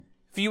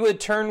If you would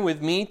turn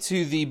with me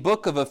to the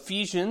book of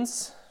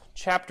Ephesians,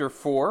 chapter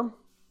 4.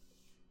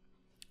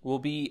 We'll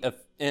be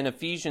in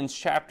Ephesians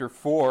chapter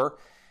 4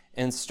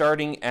 and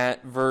starting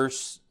at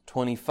verse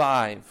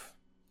 25.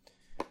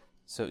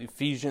 So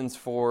Ephesians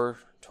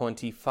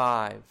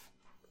 4:25.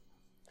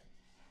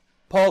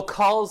 Paul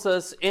calls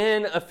us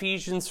in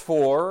Ephesians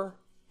 4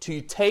 to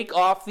take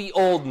off the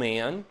old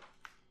man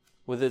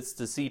with its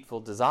deceitful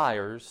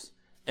desires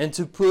and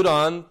to put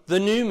on the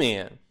new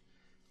man.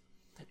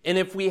 And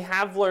if we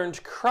have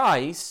learned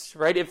Christ,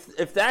 right,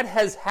 if that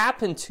has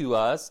happened to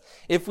us,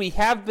 if we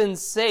have been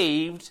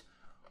saved,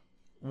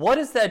 what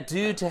does that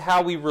do to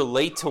how we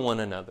relate to one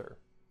another?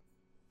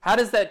 How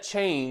does that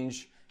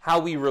change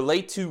how we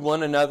relate to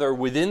one another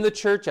within the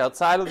church,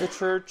 outside of the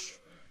church,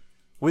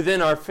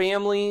 within our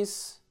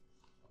families,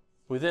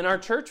 within our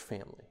church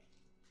family?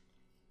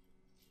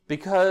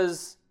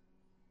 Because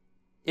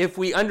if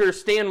we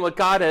understand what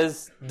God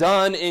has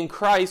done in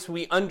Christ,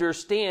 we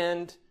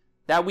understand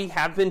that we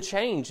have been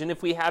changed. And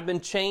if we have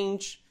been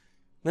changed,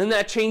 then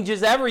that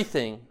changes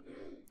everything.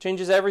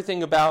 Changes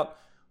everything about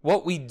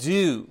what we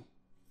do,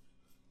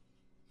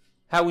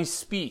 how we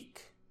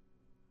speak,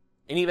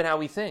 and even how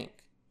we think.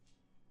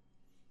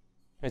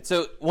 And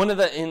so one of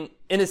the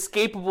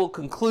inescapable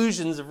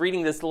conclusions of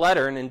reading this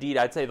letter, and indeed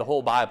I'd say the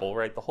whole Bible,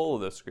 right, the whole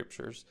of the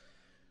scriptures,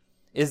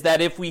 is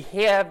that if we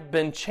have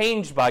been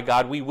changed by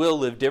God, we will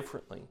live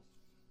differently.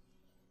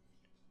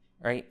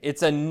 Right?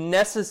 It's a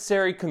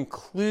necessary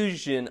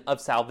conclusion of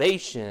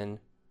salvation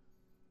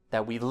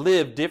that we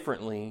live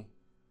differently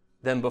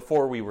than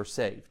before we were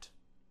saved.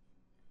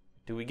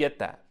 Do we get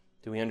that?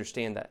 Do we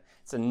understand that?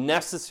 It's a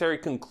necessary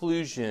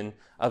conclusion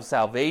of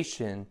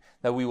salvation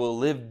that we will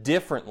live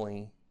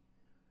differently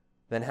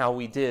than how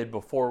we did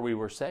before we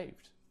were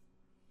saved.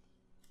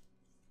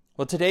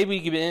 Well, today we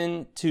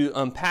begin to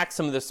unpack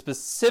some of the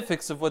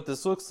specifics of what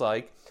this looks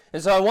like.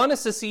 And so I want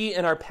us to see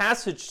in our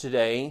passage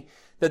today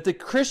that the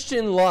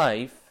Christian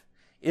life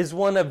is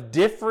one of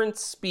different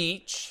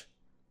speech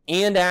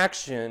and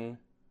action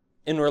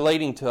in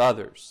relating to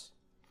others.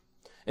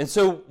 And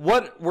so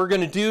what we're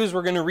going to do is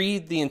we're going to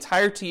read the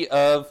entirety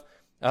of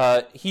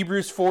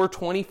Hebrews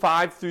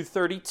 4:25 through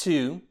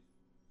 32,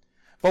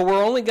 but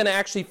we're only going to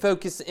actually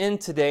focus in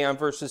today on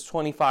verses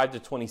 25 to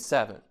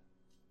 27.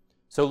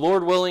 So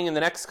Lord willing, in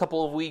the next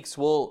couple of weeks,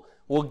 we'll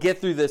get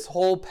through this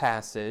whole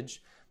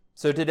passage.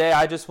 So today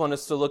I just want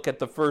us to look at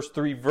the first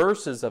three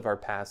verses of our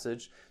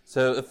passage.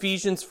 So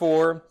Ephesians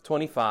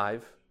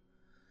 4:25,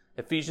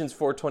 Ephesians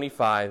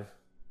 4:25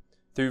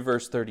 through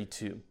verse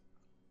 32.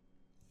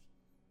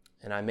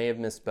 And I may have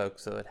misspoke,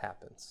 so it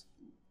happens.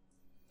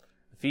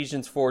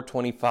 Ephesians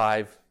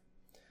 4:25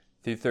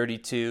 through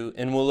 32,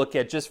 and we'll look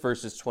at just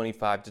verses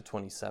 25 to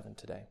 27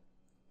 today.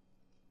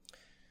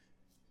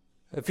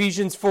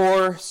 Ephesians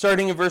 4,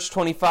 starting in verse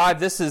 25,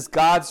 this is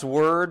God's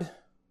word,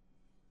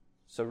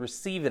 so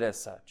receive it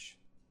as such.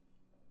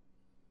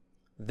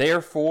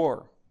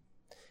 Therefore,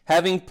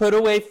 having put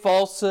away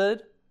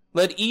falsehood,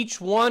 let each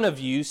one of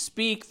you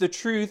speak the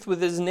truth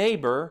with his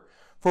neighbor,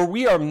 for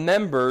we are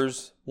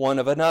members one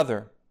of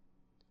another.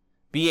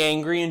 Be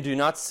angry and do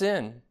not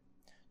sin.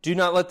 Do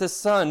not let the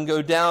sun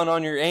go down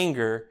on your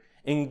anger,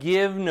 and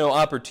give no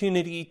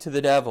opportunity to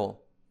the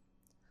devil.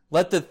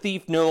 Let the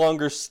thief no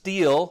longer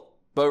steal,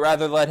 but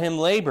rather let him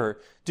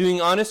labor,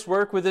 doing honest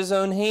work with his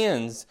own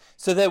hands,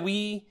 so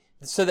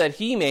that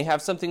he may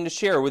have something to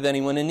share with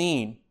anyone in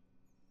need.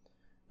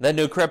 Let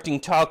no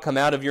corrupting talk come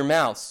out of your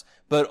mouths,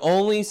 but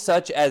only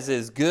such as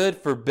is good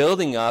for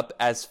building up,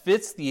 as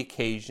fits the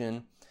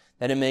occasion,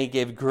 that it may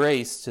give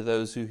grace to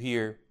those who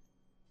hear.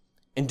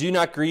 And do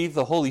not grieve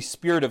the Holy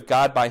Spirit of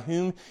God, by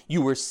whom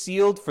you were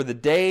sealed for the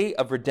day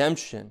of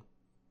redemption.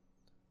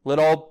 Let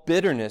all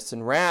bitterness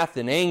and wrath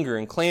and anger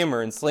and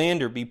clamor and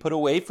slander be put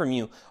away from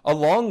you,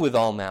 along with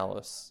all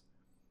malice.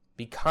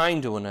 Be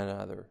kind to one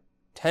another,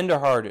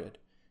 tender-hearted,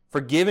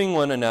 forgiving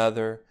one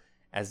another,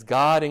 as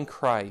God in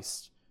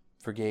Christ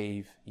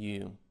forgave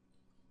you.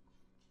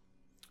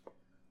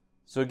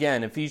 So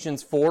again,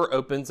 Ephesians 4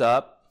 opens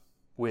up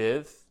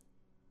with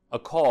a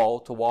call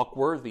to walk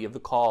worthy of the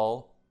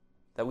call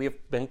that we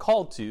have been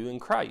called to in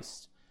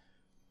Christ.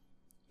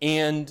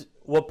 And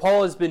what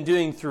Paul has been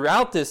doing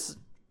throughout this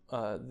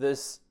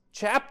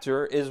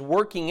chapter is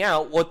working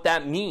out what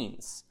that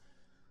means.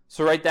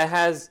 So, right, that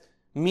has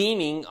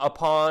meaning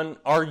upon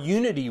our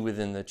unity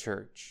within the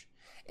church.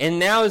 And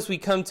now as we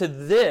come to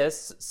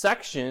this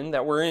section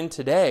that we're in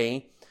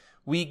today,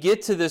 we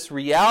get to this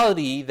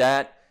reality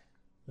that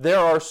there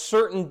are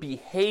certain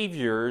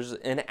behaviors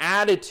and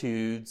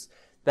attitudes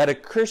that a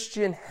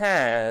Christian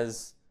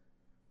has,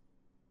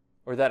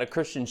 or that a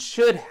Christian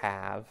should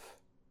have,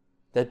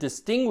 that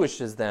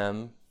distinguishes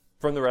them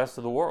from the rest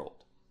of the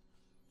world.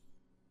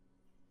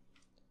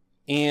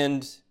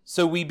 And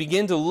so we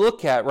begin to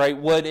look at, right,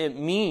 what it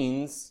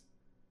means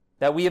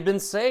that we have been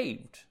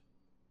saved.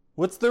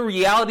 What's the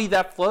reality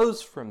that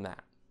flows from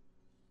that?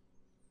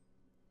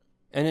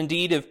 And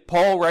indeed, if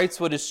Paul writes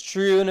what is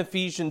true in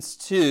Ephesians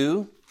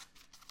 2,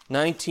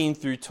 19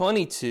 through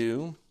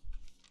 22,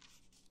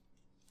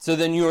 So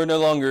then you are no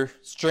longer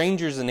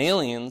strangers and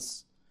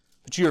aliens,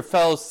 but you are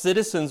fellow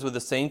citizens with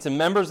the saints and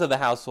members of the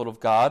household of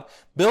God,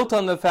 built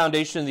on the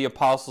foundation of the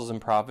apostles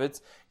and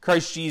prophets,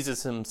 Christ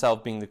Jesus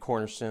himself being the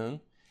cornerstone,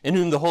 in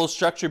whom the whole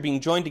structure being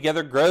joined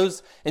together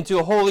grows into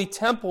a holy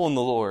temple in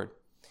the Lord.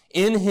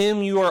 In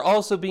him you are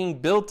also being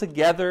built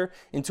together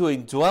into a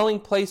dwelling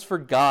place for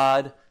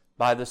God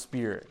by the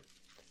Spirit.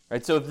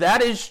 Right? So if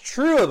that is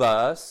true of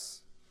us,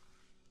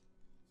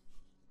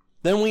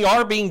 then we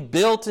are being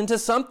built into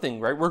something,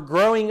 right? We're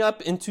growing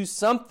up into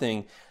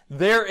something.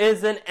 There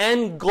is an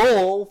end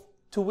goal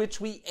to which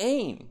we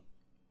aim.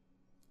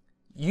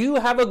 You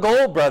have a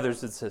goal,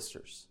 brothers and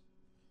sisters.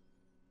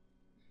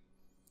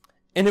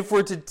 And if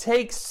we're to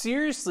take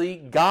seriously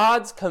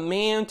God's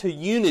command to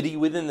unity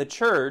within the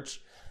church,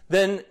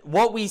 then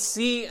what we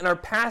see in our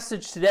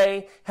passage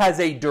today has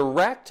a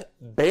direct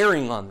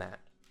bearing on that.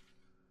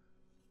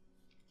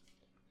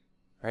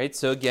 Right?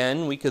 So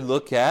again, we could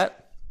look at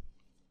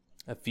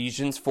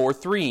Ephesians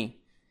 4:3.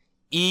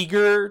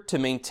 Eager to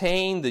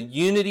maintain the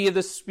unity of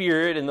the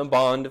Spirit in the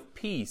bond of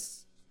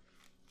peace.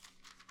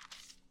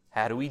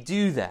 How do we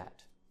do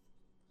that?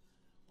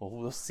 Well,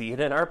 we'll see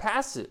it in our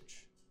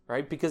passage,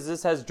 right? Because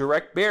this has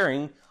direct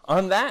bearing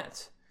on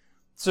that.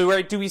 So,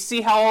 right, do we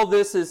see how all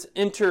this is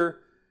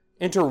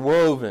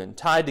interwoven,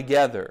 tied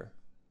together?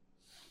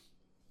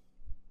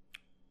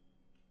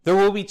 There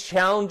will be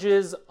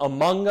challenges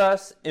among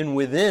us and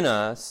within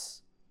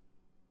us.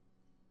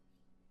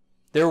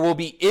 There will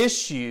be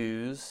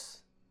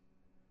issues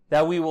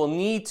that we will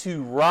need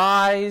to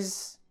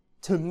rise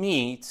to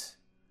meet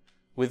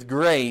with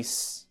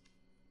grace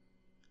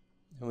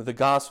and with the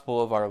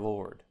gospel of our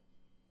Lord.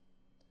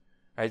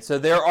 All right, so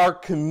there are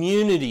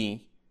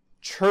community,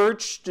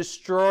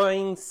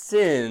 church-destroying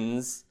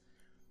sins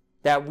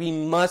that we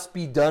must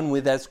be done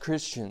with as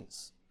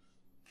Christians.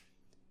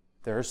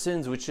 There are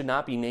sins which should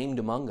not be named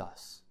among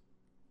us.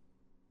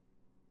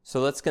 So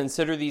let's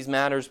consider these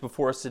matters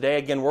before us today.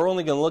 Again, we're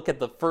only going to look at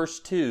the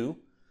first two,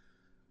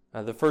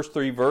 the first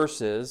three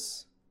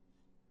verses.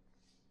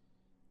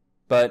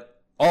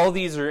 But all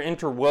these are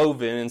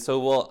interwoven, and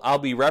so I'll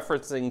be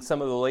referencing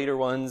some of the later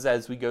ones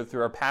as we go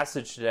through our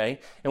passage today.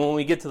 And when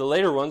we get to the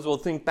later ones, we'll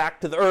think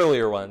back to the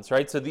earlier ones,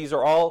 right? So these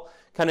are all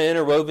kind of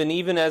interwoven,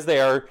 even as they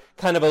are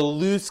kind of a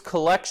loose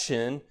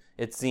collection,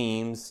 it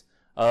seems,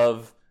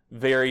 of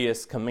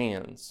various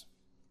commands.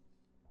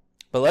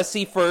 But let's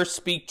see first,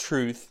 speak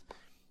truth,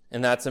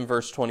 and that's in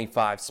verse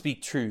 25.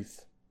 Speak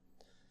truth.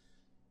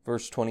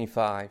 Verse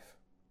 25.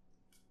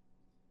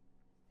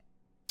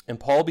 And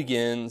Paul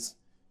begins,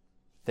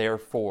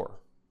 therefore.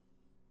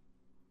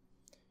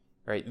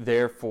 Right?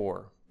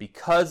 Therefore,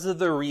 because of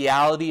the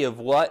reality of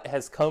what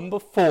has come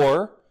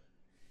before,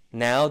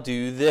 now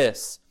do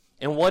this.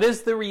 And what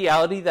is the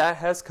reality that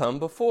has come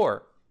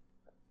before?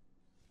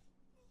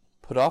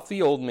 Put off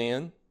the old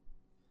man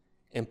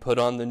and put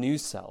on the new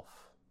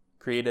self,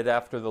 created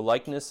after the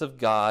likeness of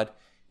God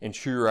in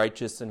true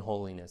righteousness and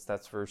holiness.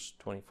 That's verse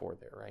 24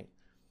 there, right?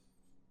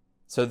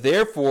 So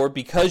therefore,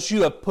 because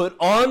you have put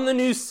on the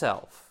new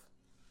self,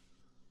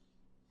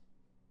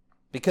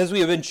 because we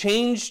have been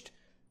changed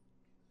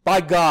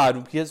by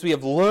God, because we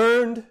have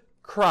learned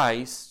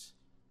Christ,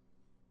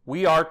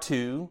 we are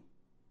to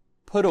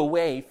put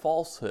away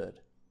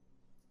falsehood.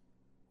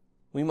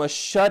 We must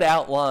shut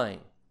out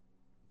lying.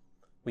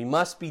 We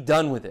must be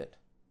done with it.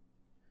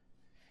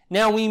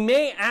 Now, we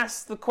may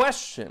ask the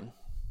question,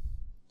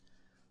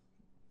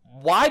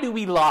 why do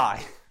we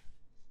lie?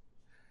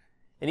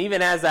 And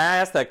even as I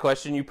ask that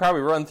question, you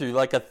probably run through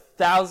like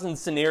 1,000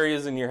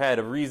 scenarios in your head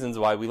of reasons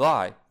why we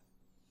lie.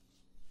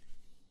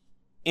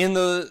 And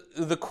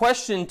the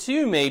question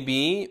too may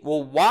be,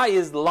 well, why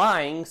is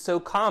lying so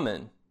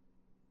common?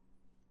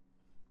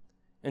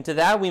 And to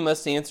that we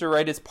must answer,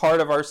 right, it's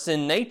part of our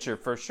sin nature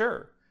for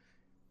sure.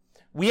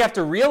 We have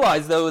to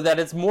realize, though, that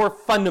it's more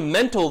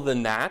fundamental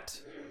than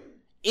that,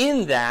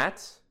 in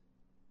that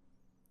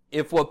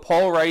if what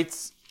Paul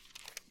writes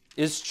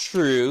is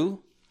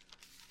true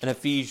in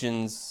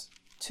Ephesians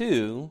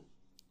 2,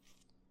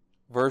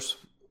 verse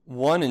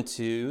 1 and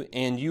 2,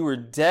 and you were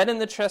dead in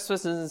the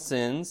trespasses and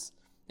sins,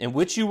 in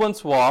which you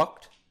once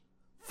walked,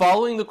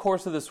 following the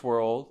course of this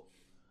world,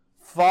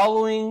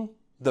 following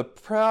the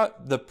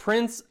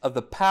prince of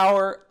the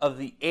power of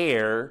the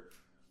air,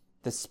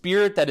 the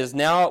spirit that is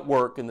now at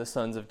work in the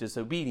sons of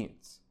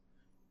disobedience.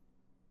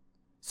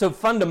 So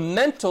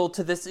fundamental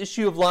to this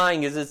issue of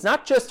lying is it's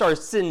not just our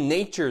sin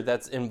nature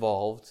that's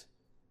involved,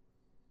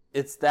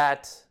 it's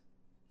that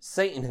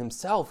Satan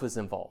himself is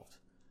involved.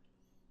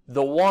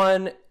 The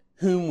one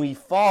whom we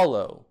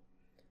follow.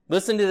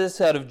 Listen to this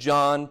out of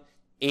John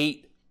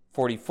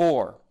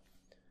 8:44.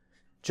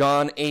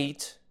 John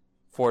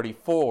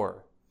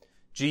 8:44.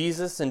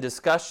 Jesus in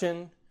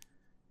discussion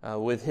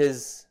with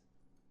his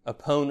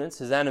opponents,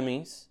 his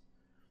enemies,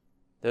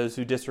 those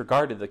who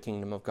disregarded the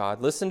kingdom of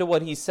God. Listen to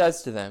what he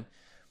says to them.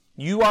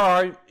 You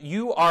are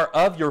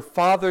of your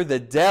father the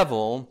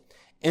devil,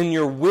 and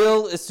your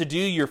will is to do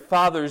your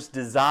father's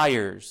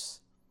desires.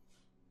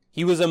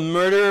 He was a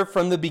murderer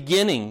from the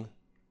beginning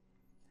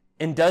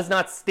and does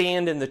not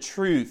stand in the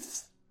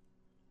truth,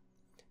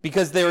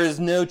 because there is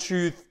no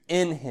truth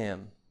in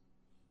him.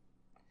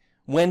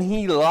 When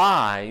he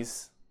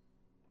lies,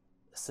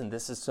 listen,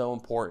 this is so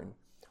important.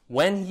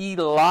 When he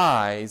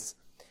lies,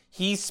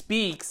 he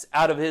speaks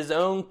out of his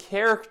own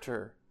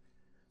character,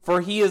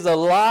 for he is a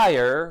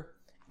liar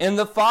and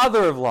the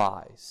father of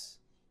lies.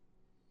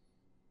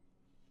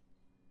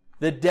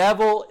 The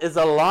devil is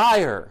a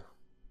liar.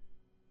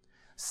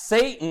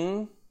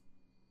 Satan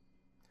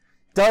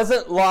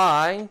doesn't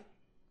lie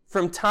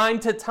from time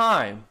to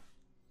time.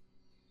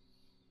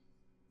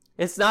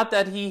 It's not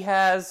that he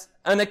has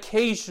an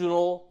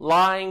occasional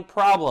lying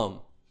problem.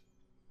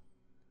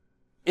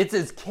 It's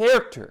his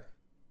character.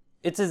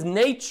 It's his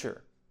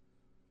nature.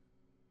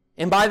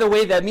 And by the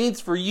way, that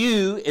means for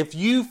you, if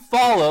you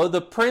follow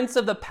the prince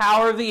of the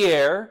power of the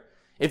air,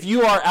 if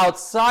you are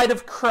outside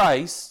of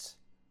Christ,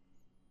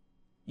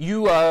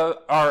 you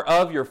are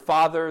of your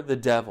father, the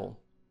devil.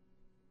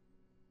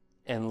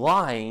 And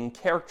lying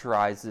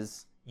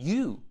characterizes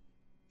you.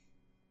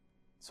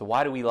 So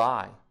why do we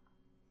lie?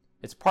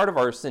 It's part of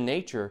our sin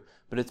nature,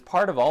 but it's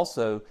part of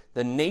also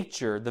the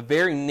nature, the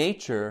very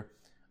nature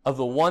of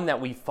the one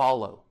that we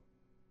follow.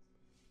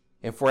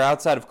 If we're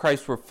outside of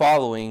Christ, we're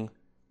following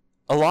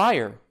a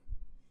liar.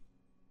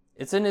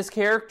 It's in his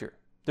character.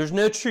 There's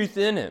no truth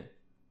in him.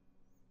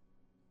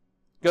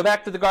 Go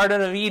back to the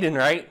Garden of Eden,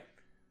 right?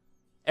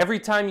 Every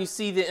time you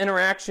see the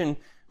interaction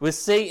with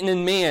Satan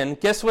and man,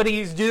 guess what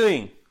he's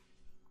doing?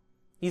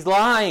 He's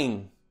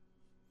lying.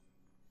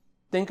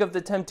 Think of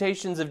the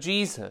temptations of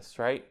Jesus,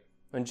 right?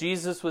 When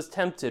Jesus was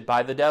tempted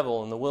by the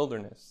devil in the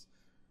wilderness.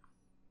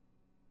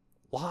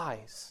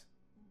 Lies.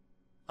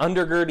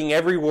 Undergirding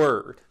every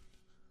word.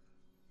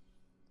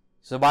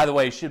 So by the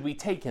way, should we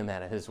take him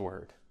at his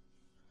word?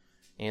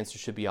 The answer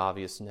should be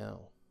obvious,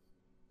 no.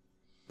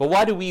 But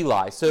why do we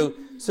lie? So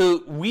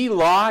we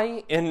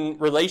lie in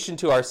relation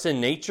to our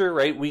sin nature,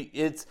 right?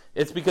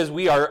 It's because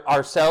we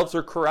ourselves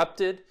are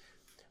corrupted.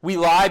 We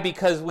lie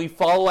because we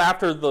follow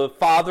after the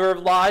father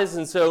of lies,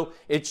 and so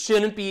it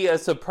shouldn't be a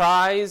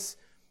surprise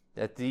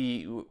that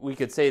we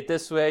could say it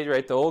this way,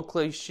 right? The old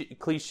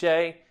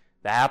cliche,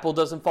 the apple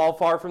doesn't fall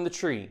far from the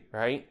tree,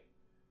 right?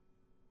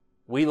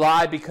 We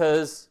lie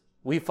because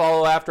we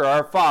follow after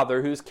our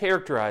father who's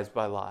characterized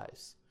by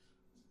lies.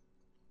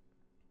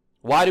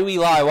 Why do we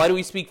lie? Why do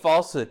we speak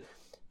falsehood?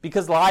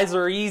 Because lies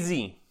are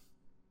easy,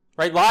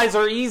 right? Lies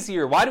are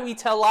easier. Why do we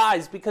tell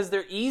lies? Because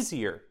they're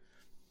easier.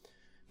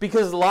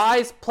 Because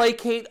lies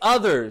placate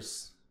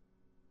others.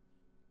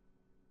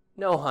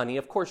 No, honey,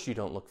 of course you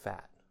don't look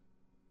fat.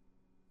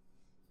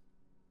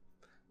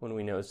 When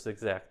we know it's the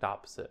exact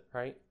opposite,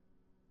 right?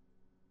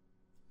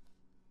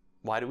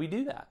 Why do we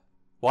do that?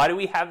 Why do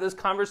we have those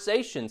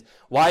conversations?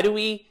 Why do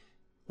we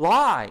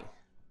lie?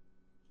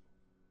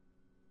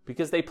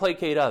 Because they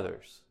placate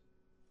others.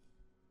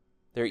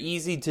 They're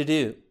easy to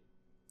do.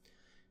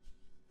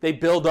 They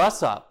build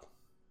us up.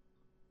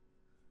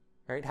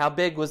 Right? How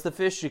big was the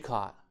fish you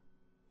caught?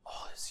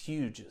 Oh, it's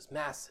huge. It was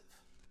massive.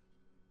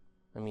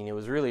 I mean, it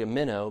was really a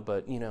minnow,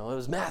 but, it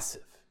was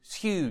massive. It's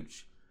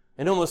huge.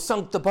 It almost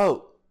sunk the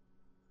boat.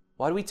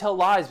 Why do we tell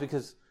lies?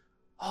 Because,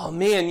 oh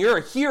man, you're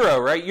a hero,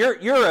 right?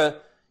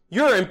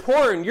 You're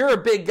important. You're a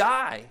big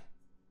guy.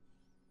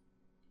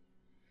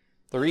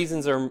 The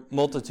reasons are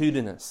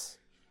multitudinous.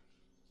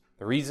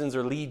 The reasons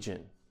are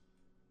legion.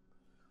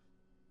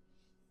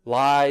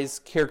 Lies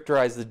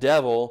characterize the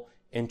devil,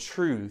 and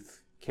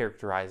truth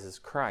characterizes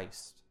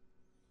Christ.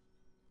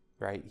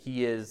 Right?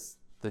 He is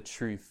the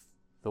truth,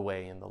 the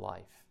way, and the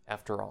life,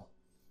 after all.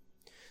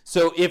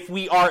 So if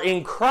we are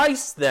in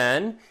Christ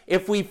then,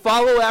 if we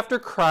follow after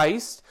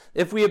Christ,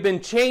 if we have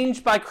been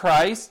changed by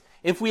Christ,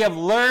 if we have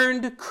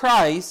learned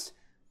Christ,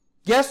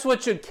 guess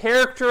what should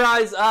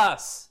characterize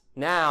us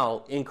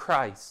now in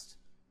Christ?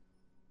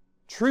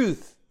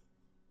 Truth,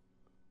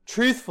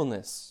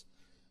 truthfulness,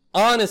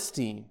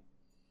 honesty.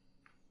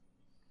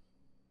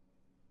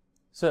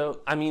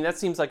 So, that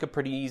seems like a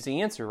pretty easy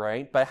answer,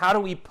 right? But how do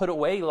we put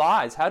away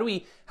lies? How do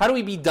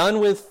we be done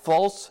with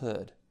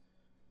falsehood?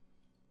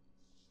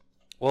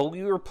 Well,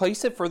 we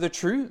replace it for the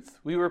truth.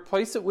 We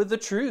replace it with the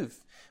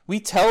truth.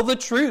 We tell the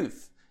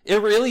truth.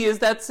 It really is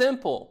that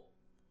simple.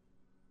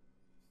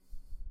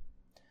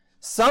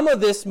 Some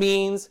of this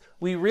means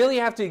we really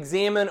have to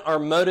examine our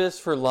motives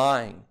for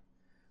lying.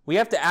 We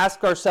have to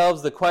ask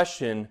ourselves the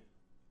question,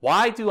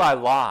 why do I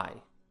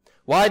lie?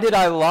 Why did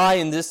I lie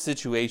in this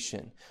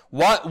situation?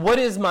 What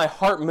is my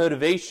heart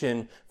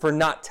motivation for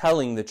not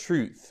telling the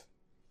truth?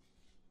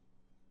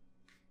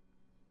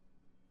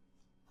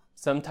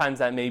 Sometimes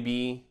that may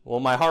be,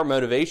 my heart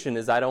motivation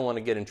is I don't want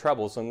to get in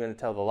trouble, so I'm going to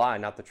tell the lie,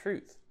 not the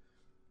truth.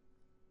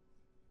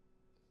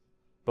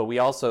 But we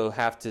also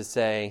have to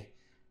say,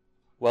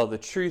 the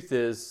truth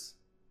is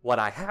what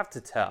I have to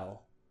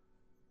tell,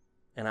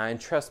 and I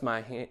entrust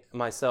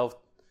myself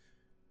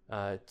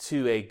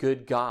to a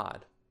good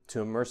God,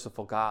 to a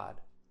merciful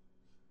God.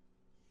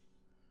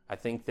 I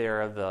think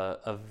there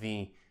of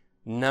the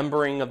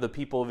numbering of the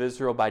people of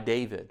Israel by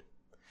David.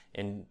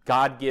 And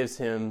God gives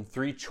him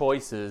 3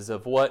 choices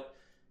of what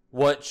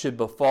should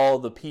befall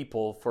the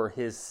people for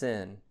his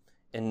sin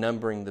in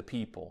numbering the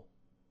people.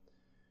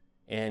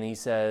 And he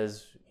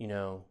says,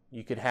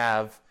 you could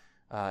have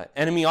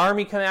enemy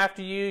army come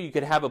after you, you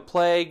could have a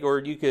plague, or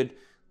you could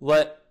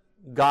let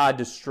God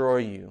destroy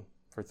you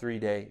for 3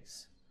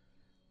 days.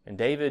 And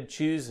David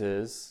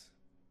chooses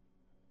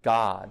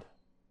God.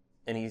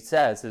 And he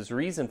says his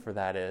reason for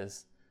that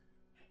is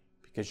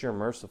because you're a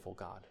merciful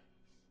God.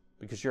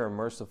 Because you're a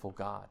merciful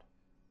God.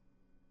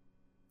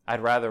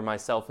 I'd rather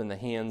myself in the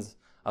hands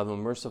of a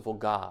merciful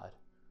God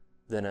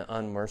than an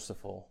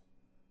unmerciful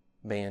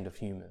band of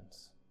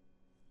humans.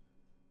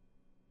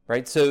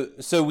 Right?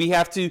 So we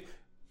have to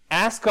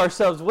ask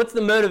ourselves, what's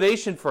the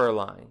motivation for our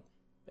lying?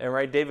 And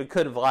right, David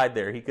could have lied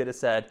there. He could have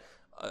said,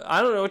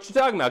 I don't know what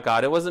you're talking about,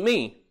 God. It wasn't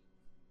me.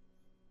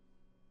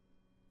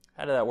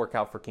 How did that work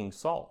out for King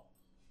Saul?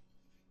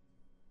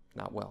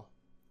 Not well.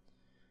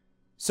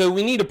 So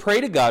we need to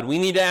pray to God. We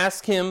need to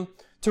ask him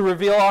to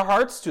reveal our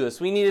hearts to us.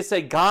 We need to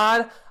say,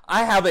 God,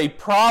 I have a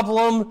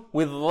problem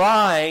with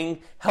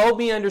lying. Help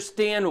me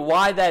understand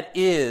why that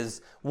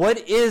is.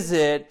 What is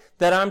it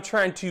that I'm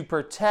trying to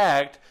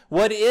protect?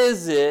 What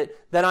is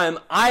it that I'm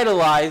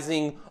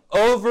idolizing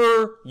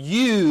over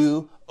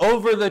you,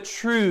 over the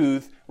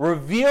truth?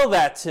 Reveal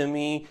that to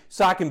me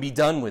so I can be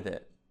done with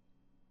it.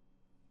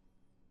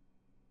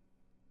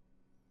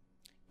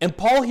 And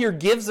Paul here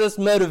gives us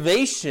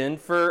motivation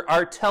for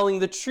our telling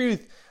the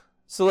truth.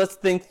 So let's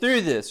think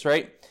through this,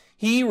 right?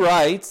 He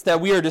writes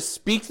that we are to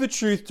speak the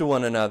truth to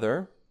one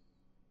another.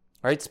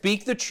 Right?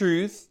 Speak the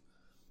truth.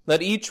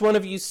 Let each one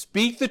of you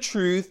speak the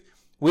truth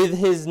with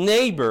his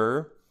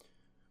neighbor,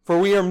 for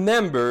we are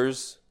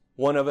members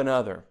one of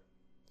another.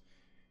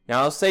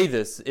 Now I'll say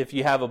this. If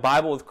you have a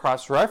Bible with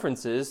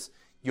cross-references,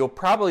 you'll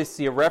probably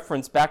see a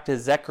reference back to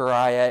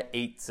Zechariah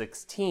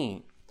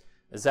 8:16.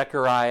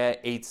 Zechariah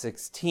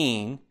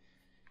 8:16.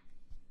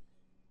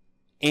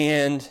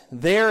 And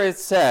there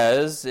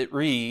it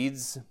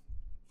reads,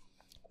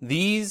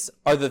 these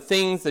are the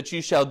things that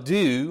you shall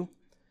do.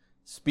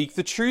 Speak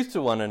the truth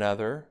to one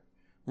another.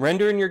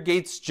 Render in your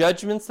gates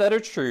judgments that are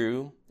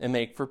true, and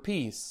make for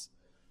peace.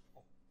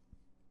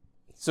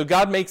 So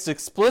God makes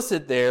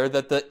explicit there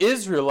that the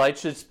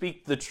Israelites should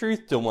speak the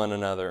truth to one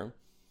another.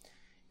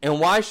 And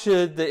why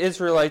should the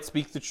Israelites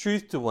speak the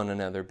truth to one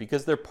another?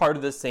 Because they're part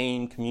of the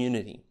same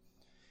community.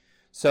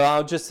 So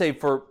I'll just say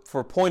for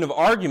point of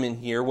argument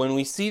here, when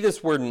we see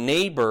this word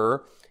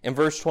neighbor in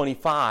verse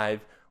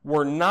 25,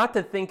 we're not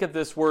to think of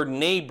this word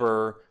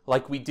neighbor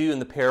like we do in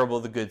the parable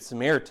of the Good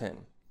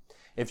Samaritan.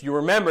 If you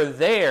remember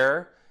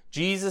there,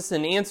 Jesus,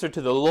 in answer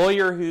to the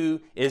lawyer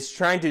who is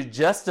trying to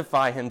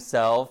justify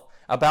himself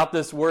about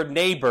this word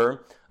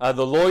neighbor,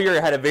 the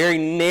lawyer had a very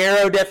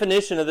narrow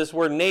definition of this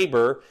word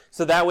neighbor,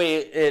 so that way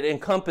it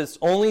encompassed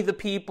only the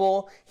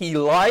people he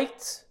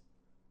liked,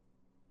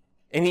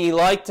 and he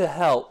liked to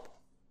help.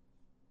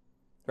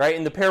 Right?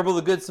 And the parable of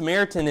the Good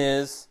Samaritan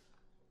is,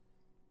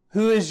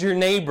 who is your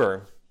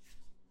neighbor?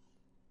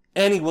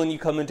 Anyone you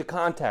come into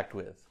contact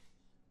with.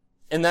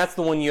 And that's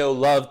the one you owe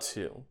love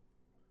to.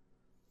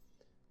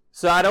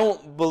 So I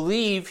don't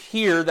believe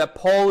here that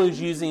Paul is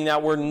using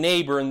that word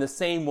neighbor in the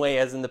same way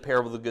as in the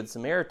parable of the Good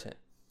Samaritan.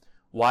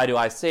 Why do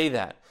I say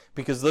that?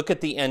 Because look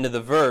at the end of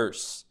the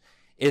verse.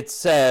 It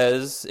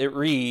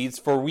reads,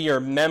 for we are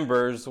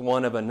members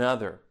one of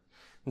another.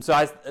 And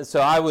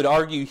so I would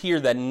argue here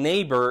that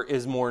neighbor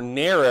is more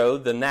narrow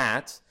than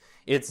that.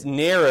 It's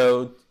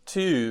narrow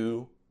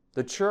to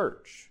the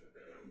church.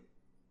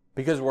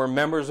 Because we're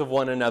members of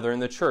one another in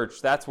the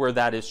church. That's where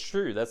that is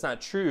true. That's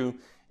not true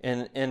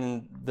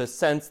in the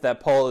sense that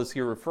Paul is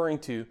here referring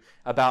to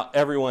about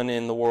everyone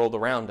in the world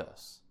around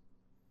us.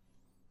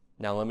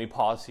 Now let me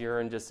pause here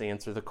and just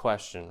answer the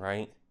question,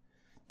 right?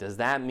 Does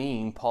that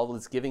mean Paul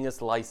is giving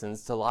us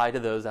license to lie to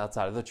those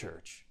outside of the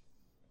church?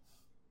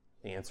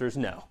 The answer is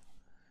no,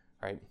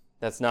 right?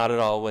 That's not at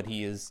all what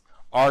he is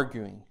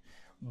arguing.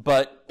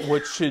 But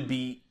what should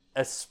be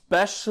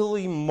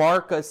especially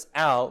mark us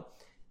out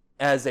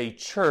as a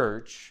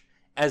church,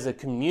 as a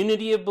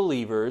community of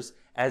believers,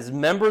 as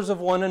members of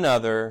one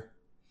another,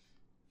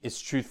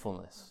 is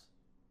truthfulness,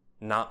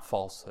 not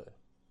falsehood.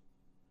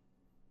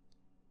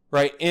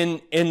 Right?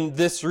 In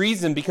this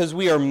reason, because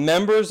we are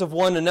members of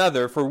one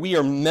another, for we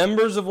are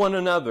members of one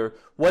another,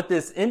 what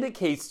this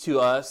indicates to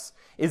us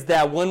is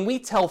that when we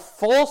tell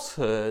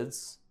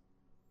falsehoods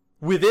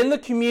within the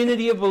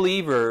community of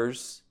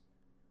believers,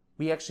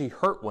 we actually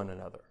hurt one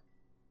another.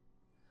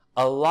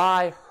 A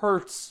lie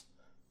hurts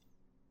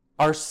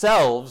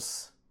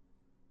ourselves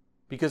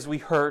because we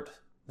hurt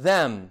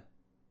them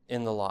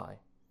in the lie.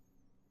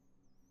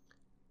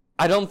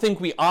 I don't think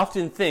we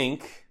often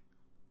think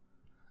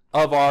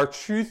of our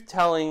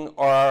truth-telling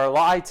or our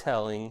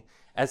lie-telling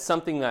as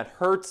something that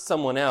hurts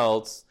someone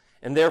else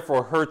and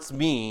therefore hurts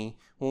me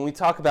when we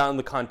talk about it in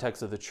the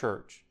context of the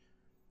church.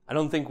 I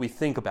don't think we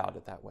think about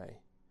it that way.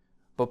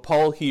 But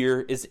Paul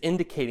here is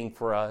indicating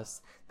for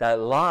us that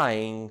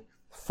lying,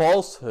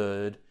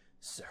 falsehood,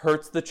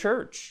 hurts the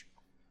church.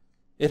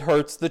 It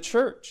hurts the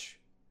church.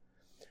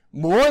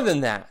 More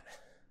than that,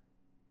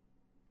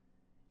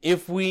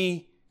 if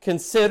we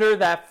consider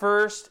that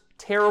first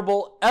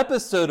terrible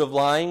episode of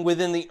lying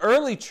within the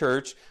early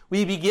church,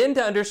 we begin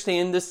to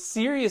understand the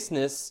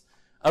seriousness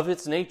of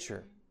its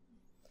nature.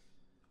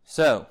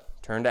 So,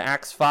 turn to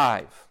Acts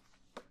 5.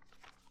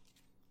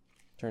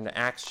 Turn to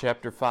Acts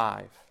chapter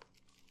 5.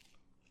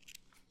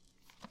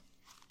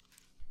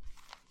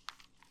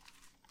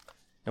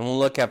 And we'll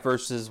look at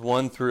verses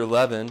 1 through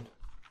 11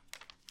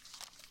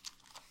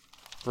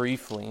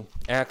 briefly.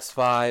 Acts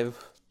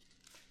 5,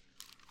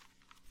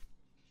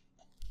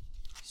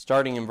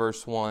 starting in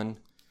verse 1.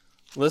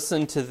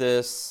 Listen to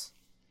this,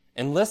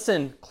 and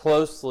listen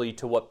closely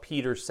to what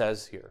Peter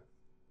says here.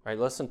 Right?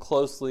 Listen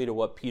closely to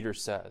what Peter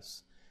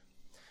says.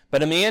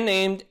 But a man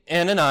named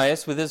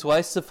Ananias, with his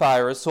wife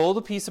Sapphira, sold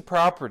a piece of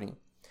property,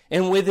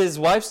 and with his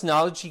wife's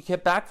knowledge he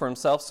kept back for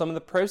himself some of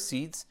the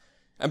proceeds,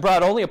 and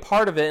brought only a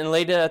part of it and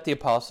laid it at the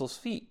apostles'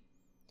 feet.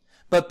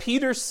 But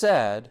Peter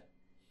said,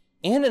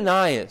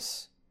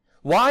 Ananias,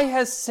 why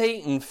has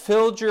Satan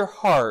filled your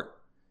heart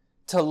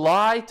to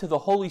lie to the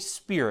Holy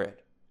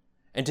Spirit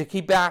and to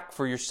keep back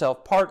for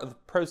yourself part of the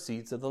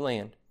proceeds of the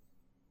land?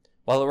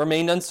 While it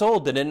remained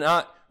unsold, did it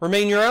not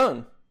remain your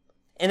own?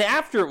 And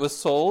after it was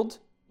sold,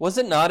 was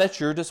it not at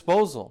your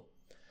disposal?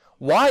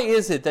 Why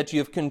is it that you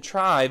have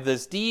contrived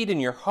this deed in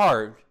your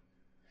heart?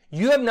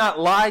 You have not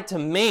lied to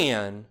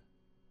man,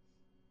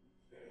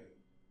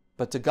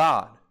 but to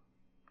God.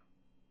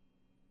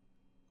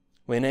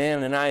 When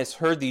Ananias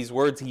heard these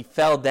words, he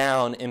fell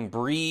down and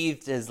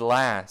breathed his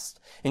last,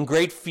 and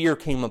great fear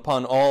came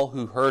upon all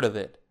who heard of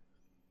it.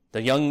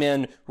 The young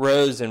men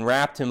rose and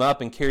wrapped him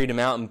up and carried him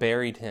out and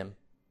buried him.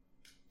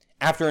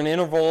 After an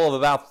interval of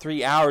about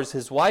 3 hours,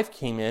 his wife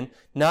came in,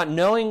 not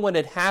knowing what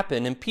had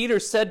happened, and Peter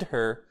said to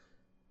her,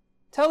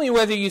 Tell me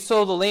whether you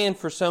sold the land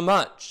for so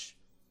much.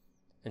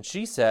 And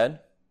she said,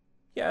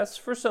 Yes,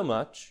 for so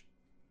much.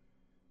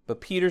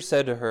 But Peter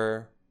said to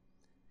her,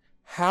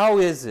 How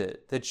is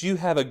it that you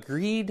have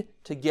agreed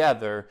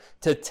together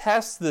to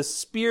test the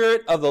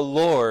Spirit of the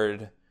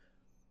Lord?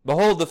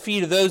 Behold, the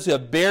feet of those who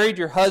have buried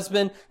your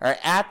husband are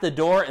at the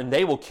door, and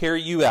they will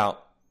carry you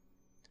out.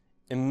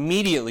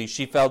 Immediately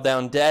she fell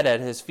down dead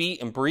at his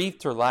feet and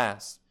breathed her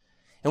last.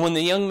 And when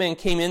the young men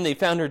came in, they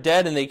found her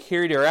dead, and they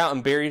carried her out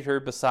and buried her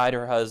beside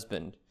her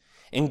husband.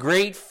 And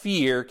great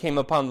fear came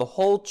upon the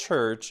whole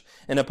church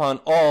and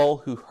upon all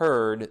who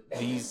heard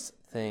these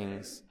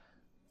things.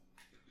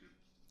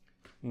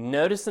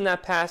 Notice in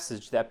that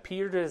passage that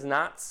Peter does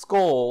not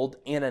scold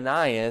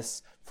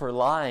Ananias for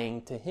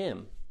lying to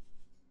him.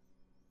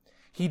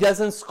 He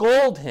doesn't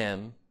scold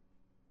him.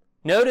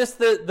 Notice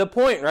the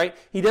point, right?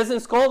 He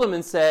doesn't scold him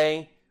and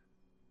say,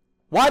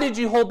 Why did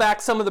you hold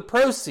back some of the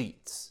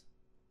proceeds?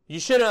 You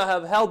should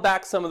have held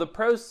back some of the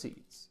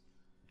proceeds.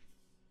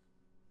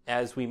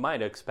 As we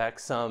might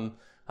expect some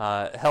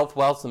health,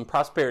 wealth, and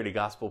prosperity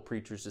gospel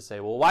preachers to say,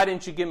 Well, why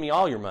didn't you give me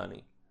all your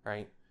money?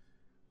 Right?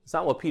 It's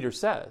not what Peter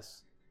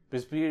says.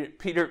 Because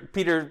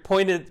Peter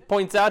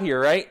points out here,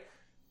 right?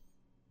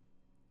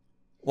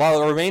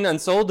 While it remained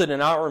unsold, did it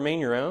not remain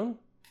your own?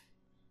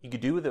 You could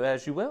do with it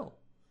as you will.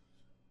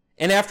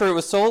 And after it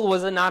was sold,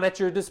 was it not at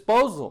your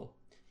disposal?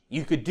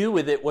 You could do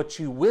with it what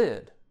you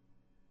would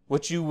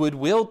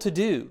will to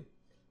do.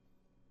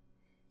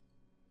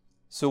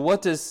 So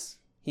what does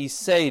he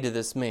say to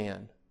this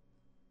man?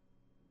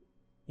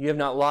 You have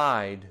not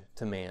lied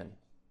to man,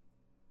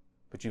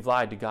 but you've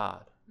lied to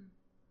God.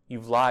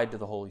 You've lied to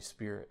the Holy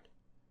Spirit.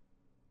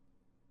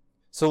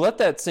 So let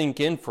that sink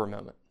in for a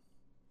moment.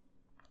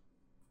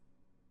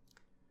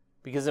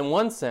 Because in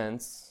one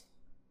sense,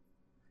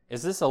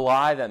 is this a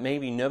lie that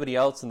maybe nobody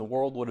else in the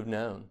world would have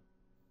known,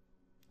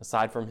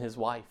 aside from his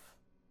wife,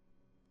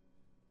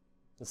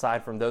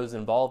 aside from those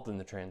involved in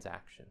the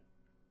transaction?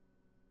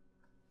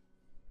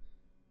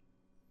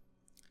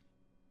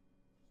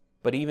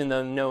 But even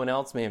though no one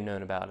else may have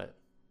known about it,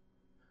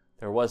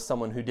 there was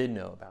someone who did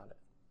know about it.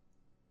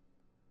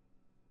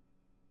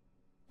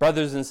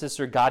 Brothers and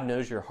sisters, God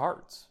knows your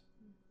hearts.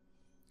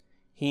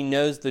 He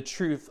knows the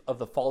truth of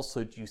the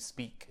falsehood you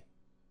speak.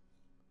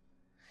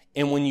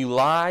 And when you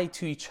lie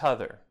to each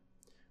other,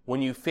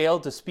 when you fail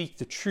to speak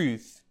the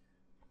truth,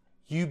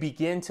 you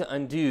begin to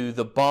undo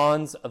the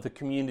bonds of the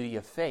community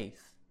of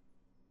faith.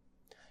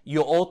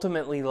 You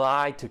ultimately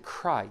lie to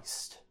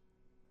Christ,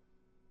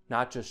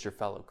 not just your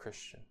fellow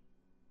Christian.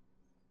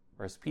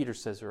 Or as Peter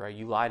says, right,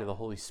 you lie to the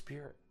Holy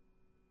Spirit.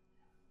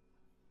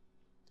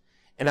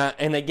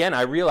 And again,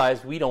 I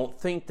realize we don't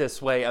think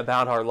this way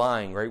about our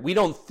lying, right? We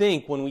don't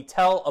think when we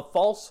tell a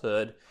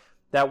falsehood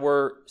that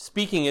we're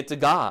speaking it to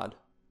God,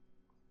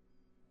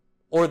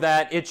 or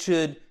that it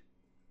should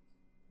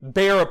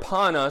bear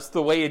upon us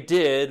the way it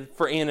did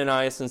for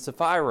Ananias and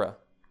Sapphira.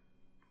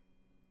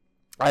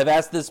 I've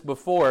asked this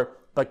before,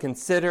 but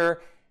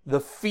consider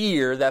the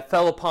fear that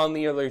fell upon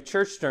the early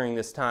church during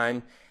this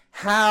time.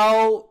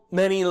 How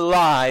many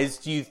lies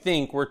do you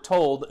think were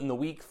told in the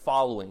week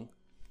following?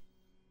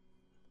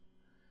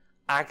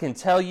 I can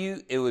tell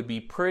you it would be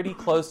pretty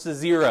close to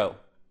zero,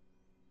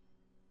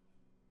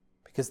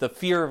 because the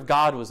fear of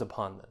God was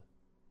upon them.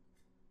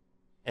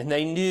 And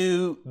they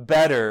knew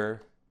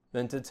better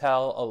than to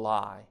tell a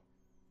lie.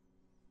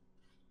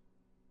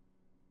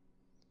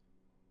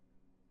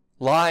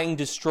 Lying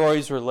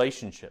destroys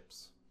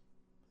relationships.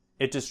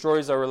 It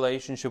destroys our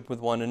relationship with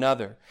one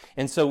another.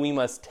 And so we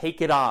must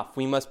take it off.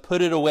 We must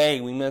put it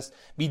away. We must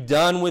be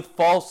done with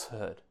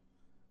falsehood.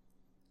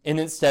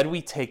 And instead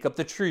we take up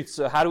the truth.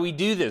 So how do we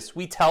do this?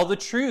 We tell the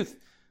truth.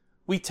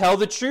 We tell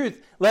the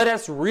truth. Let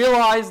us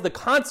realize the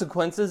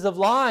consequences of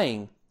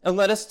lying. And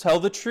let us tell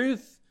the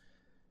truth.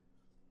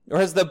 Or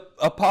as the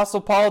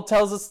Apostle Paul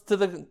tells us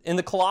in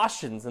the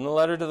Colossians, in the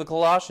letter to the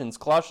Colossians,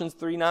 Colossians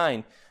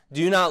 3:9,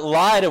 do not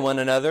lie to one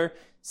another,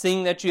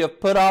 seeing that you have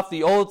put off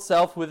the old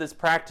self with its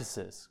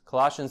practices.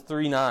 Colossians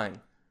 3:9.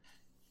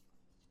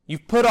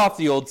 You've put off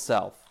the old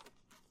self.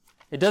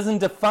 It doesn't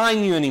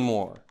define you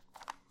anymore.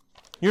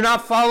 You're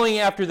not following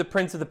after the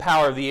prince of the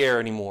power of the air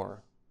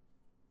anymore.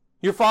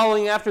 You're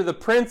following after the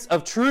Prince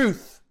of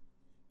Truth.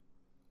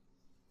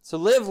 So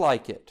live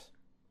like it.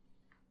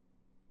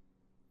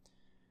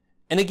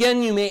 And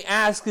again, you may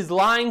ask, is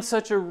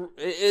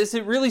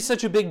it really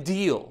such a big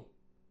deal?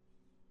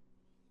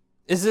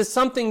 Is this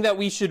something that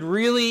we should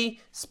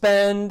really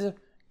spend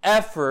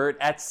effort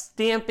at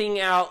stamping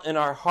out in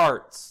our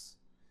hearts?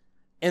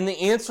 And the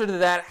answer to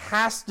that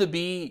has to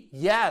be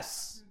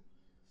yes.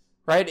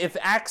 Right? If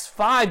Acts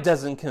 5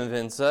 doesn't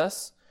convince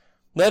us,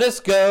 let us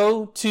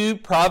go to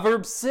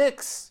Proverbs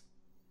 6.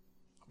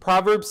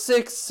 Proverbs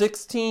 6,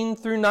 16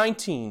 through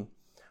 19.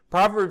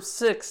 Proverbs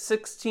 6,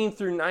 16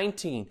 through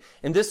 19.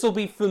 And this will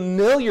be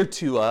familiar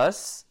to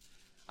us,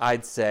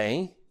 I'd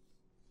say.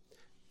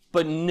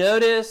 But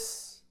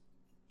notice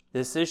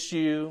this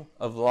issue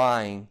of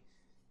lying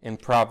in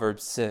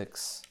Proverbs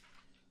 6.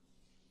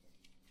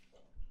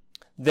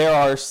 There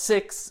are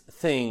 6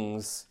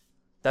 things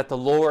that the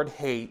Lord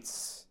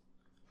hates,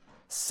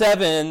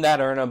 7 that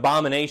are an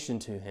abomination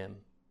to him.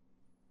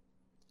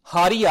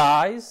 Haughty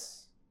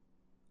eyes,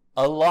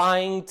 a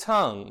lying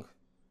tongue,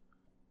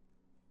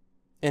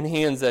 and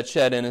hands that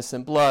shed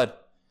innocent blood,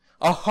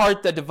 a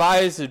heart that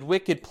devises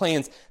wicked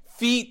plans,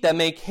 feet that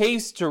make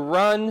haste to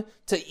run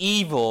to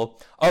evil,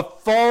 a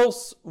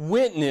false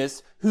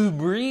witness who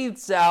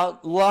breathes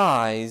out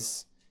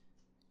lies,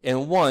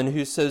 and one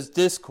who sows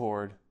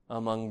discord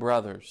among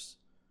brothers.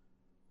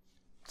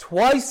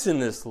 Twice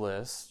in this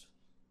list,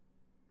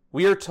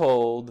 we are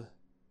told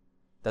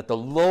that the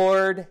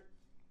Lord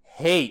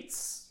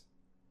hates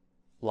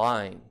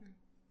lying.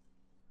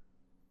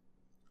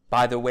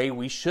 By the way,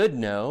 we should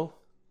know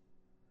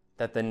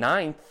that the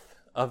 9th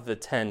of the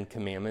 10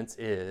 commandments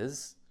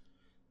is,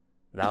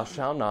 thou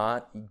shalt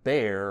not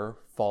bear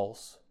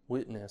false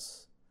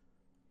witness.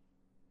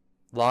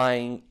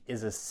 Lying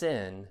is a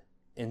sin,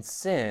 and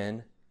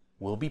sin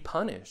will be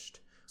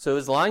punished. So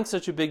is lying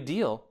such a big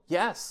deal?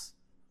 Yes.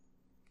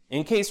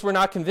 In case we're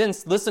not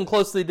convinced, listen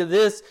closely to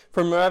this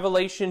from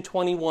Revelation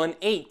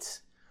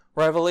 21:8.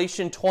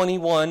 Revelation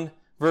 21,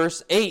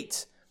 verse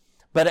 8.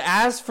 But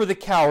as for the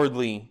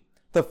cowardly,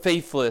 the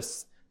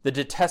faithless, the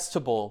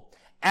detestable,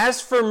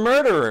 as for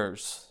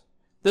murderers,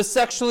 the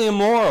sexually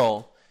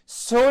immoral,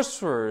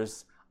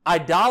 sorcerers,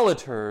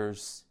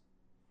 idolaters,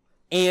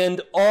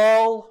 and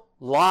all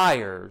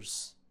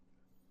liars,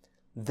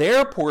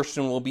 their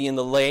portion will be in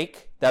the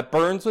lake that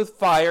burns with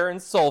fire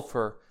and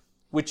sulfur,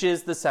 which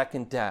is the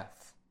second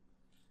death.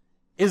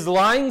 Is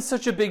lying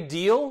such a big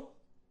deal?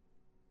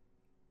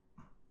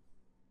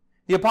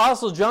 The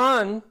Apostle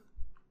John,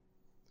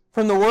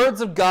 from the words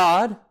of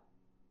God,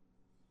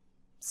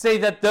 say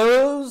that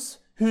those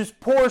whose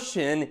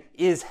portion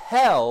is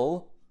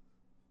hell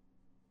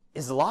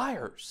is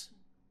liars.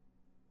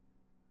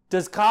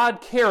 Does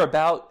God care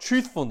about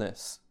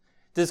truthfulness?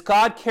 Does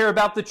God care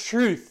about the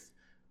truth?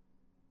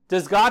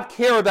 Does God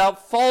care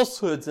about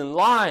falsehoods and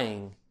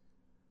lying?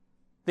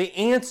 The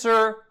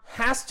answer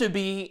has to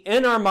be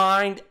in our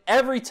mind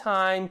every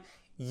time,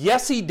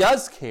 yes, he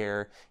does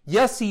care.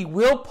 Yes, he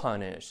will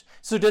punish.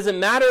 So does it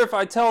matter if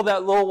I tell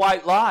that little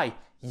white lie?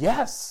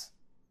 Yes.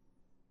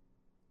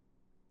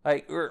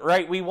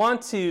 Right? We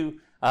want to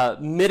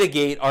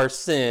mitigate our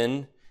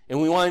sin,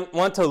 and we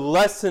want to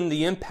lessen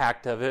the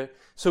impact of it.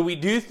 So we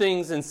do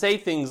things and say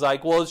things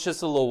like, well, it's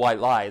just a little white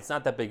lie. It's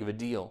not that big of a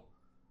deal.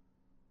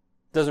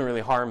 It doesn't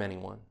really harm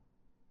anyone.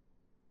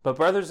 But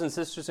brothers and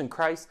sisters in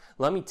Christ,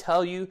 let me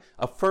tell you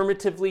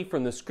affirmatively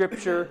from the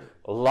scripture,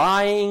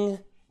 lying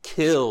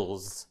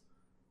kills.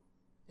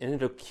 And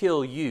it'll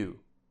kill you.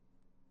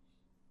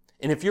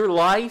 And if your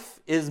life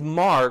is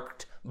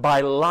marked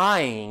by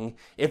lying,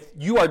 if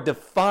you are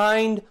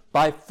defined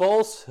by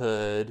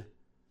falsehood,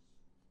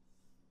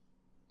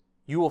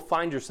 you will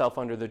find yourself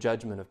under the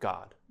judgment of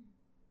God.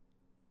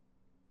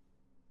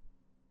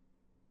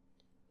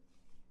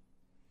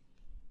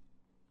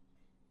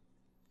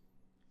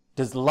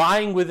 Does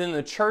lying within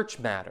the church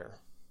matter?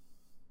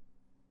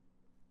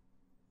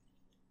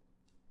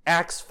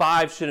 Acts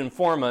 5 should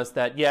inform us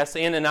that, yes,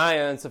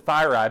 Ananias and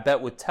Sapphira, I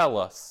bet, would tell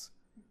us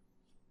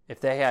if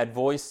they had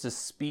voice to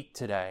speak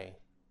today,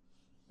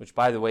 which,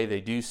 by the way, they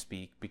do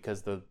speak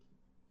because the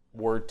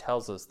word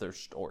tells us their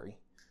story.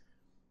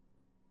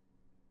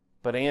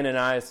 But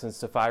Ananias and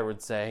Sapphira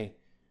would say,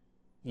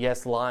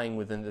 yes, lying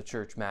within the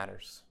church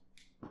matters.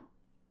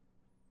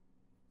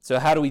 So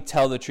how do we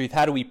tell the truth?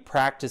 How do we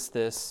practice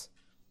this?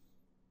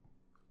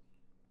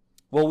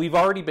 Well, we've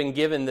already been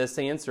given this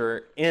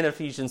answer in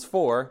Ephesians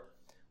 4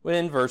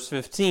 in verse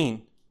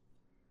 15.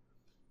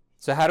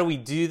 So how do we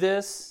do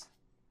this?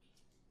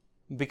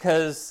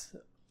 Because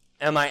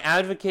am I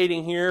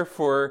advocating here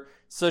for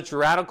such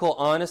radical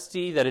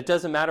honesty that it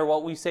doesn't matter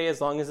what we say as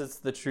long as it's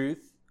the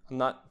truth? I'm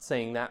not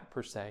saying that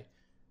per se,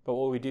 but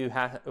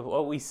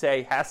what we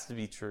say has to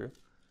be true.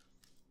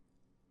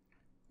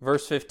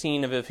 Verse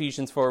 15 of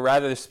Ephesians 4,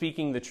 rather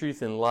speaking the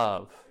truth in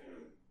love.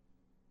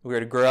 We are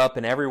to grow up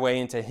in every way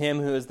into Him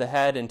who is the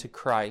head, into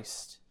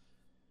Christ.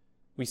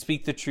 We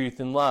speak the truth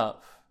in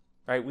love,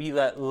 right? We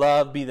let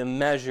love be the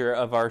measure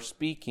of our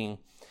speaking.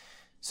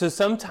 So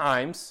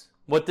sometimes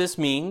what this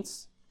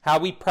means, how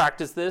we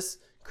practice this,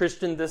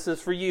 Christian, this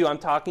is for you. I'm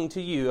talking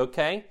to you,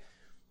 okay?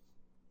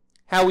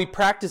 How we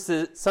practice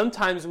it,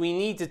 sometimes we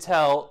need to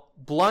tell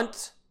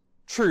blunt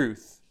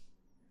truth.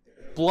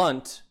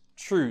 Blunt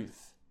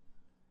truth.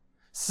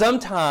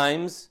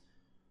 Sometimes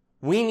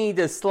we need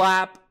to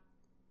slap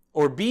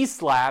or be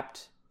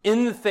slapped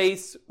in the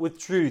face with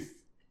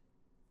truth.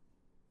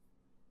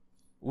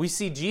 We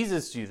see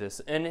Jesus do this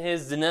in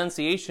His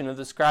denunciation of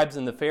the scribes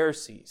and the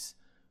Pharisees.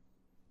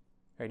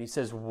 Right? He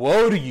says,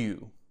 woe to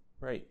you.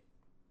 Right?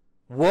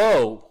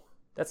 Woe.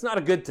 That's not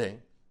a good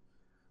thing.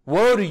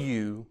 Woe to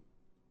you,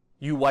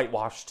 you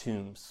whitewashed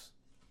tombs.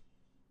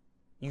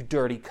 You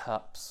dirty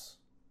cups.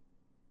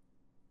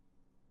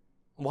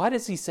 Why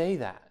does He say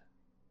that?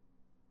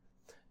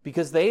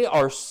 Because they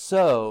are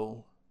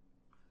so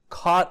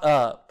caught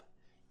up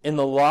in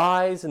the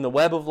lies and the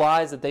web of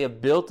lies that they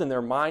have built in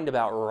their mind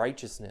about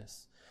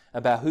righteousness,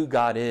 about who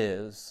God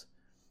is,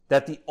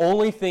 that the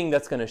only thing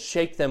that's going to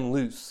shake them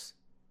loose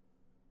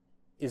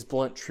is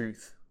blunt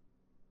truth.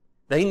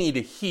 They need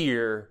to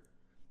hear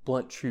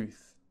blunt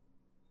truth.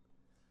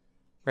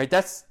 Right?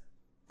 That's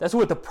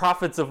what the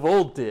prophets of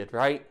old did,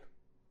 right?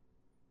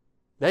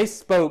 They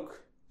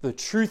spoke the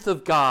truth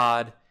of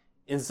God,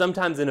 and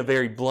sometimes in a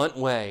very blunt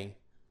way.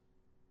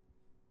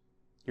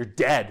 You're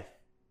dead.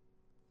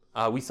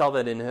 We saw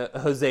that in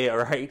Hosea,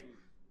 right?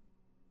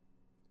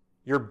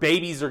 Your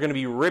babies are going to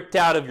be ripped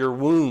out of your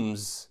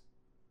wombs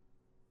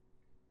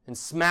and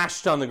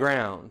smashed on the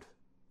ground.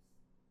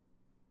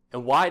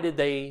 And why did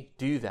they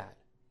do that?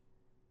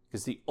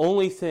 Because the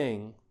only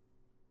thing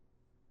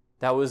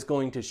that was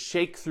going to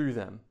shake through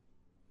them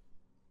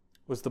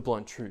was the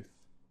blunt truth.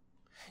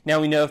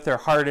 Now we know if they're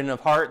hardened of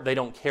heart, they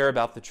don't care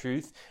about the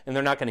truth, and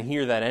they're not going to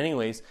hear that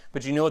anyways.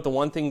 But you know what the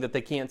one thing that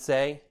they can't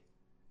say?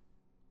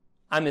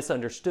 I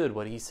misunderstood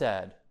what he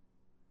said.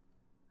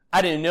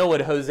 I didn't know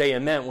what Hosea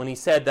meant when he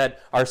said that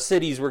our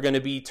cities were going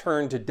to be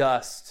turned to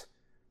dust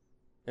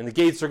and the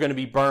gates are going to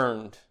be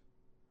burned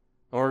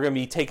and we're going to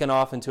be taken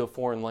off into a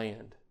foreign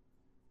land.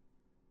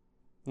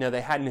 No,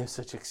 they had no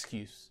such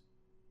excuse.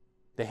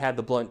 They had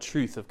the blunt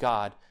truth of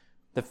God.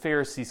 The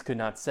Pharisees could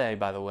not say,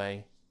 by the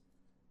way,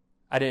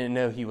 I didn't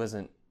know he was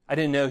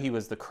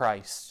the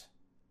Christ.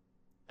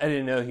 I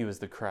didn't know he was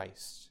the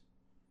Christ.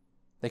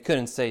 They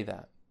couldn't say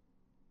that.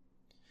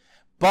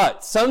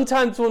 But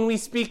sometimes when we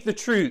speak the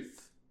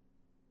truth,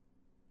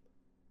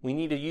 we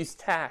need to use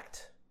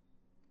tact.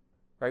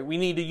 Right? We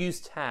need to use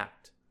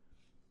tact.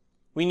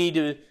 We need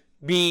to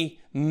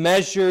be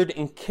measured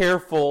and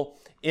careful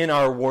in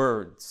our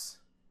words.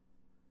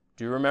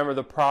 Do you remember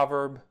the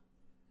proverb?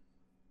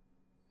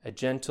 A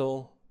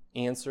gentle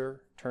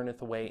answer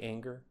turneth away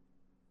anger.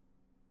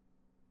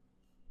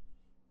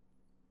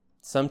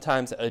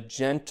 Sometimes a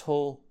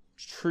gentle,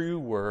 true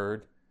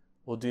word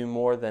will do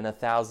more than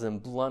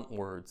 1,000 blunt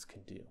words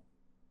can do.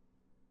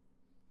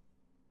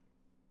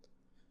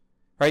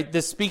 Right?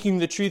 This speaking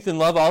the truth in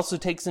love also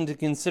takes into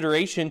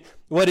consideration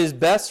what is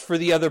best for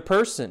the other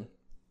person.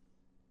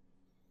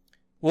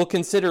 We'll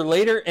consider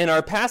later in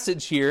our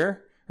passage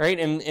here, right,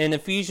 in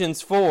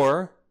Ephesians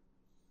 4,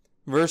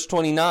 verse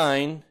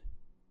 29,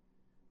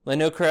 let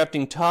no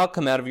corrupting talk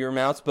come out of your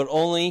mouths, but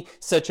only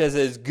such as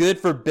is good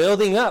for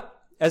building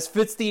up, as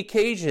fits the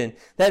occasion,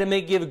 that it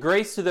may give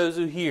grace to those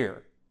who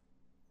hear.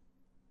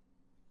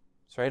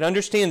 So, right,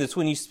 understand this.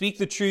 When you speak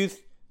the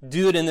truth,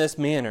 do it in this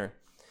manner.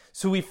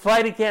 So we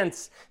fight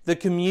against the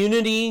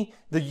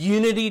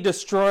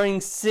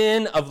unity-destroying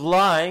sin of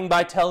lying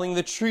by telling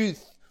the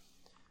truth.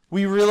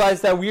 We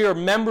realize that we are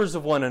members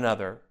of one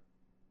another.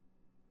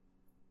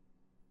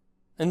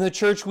 In the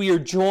church, we are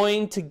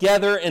joined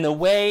together in a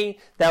way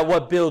that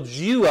what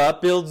builds you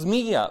up builds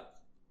me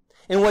up.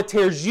 And what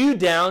tears you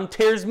down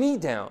tears me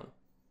down.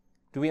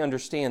 Do we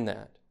understand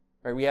that?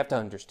 Right? We have to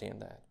understand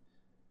that.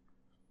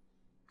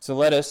 So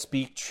let us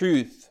speak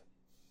truth.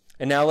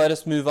 And now let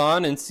us move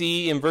on and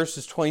see in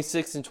verses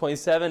 26 and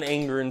 27,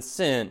 anger and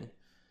sin.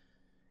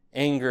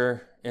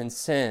 Anger and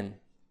sin.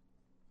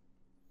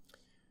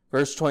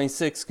 Verse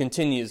 26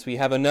 continues. We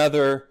have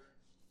another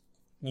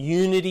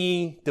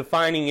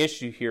unity-defining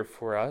issue here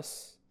for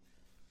us.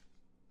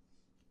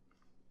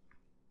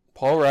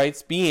 Paul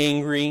writes, be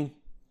angry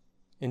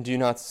and do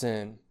not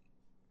sin.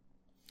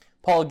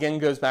 Paul again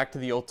goes back to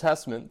the Old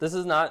Testament. This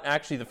is not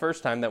actually the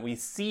first time that we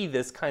see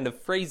this kind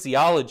of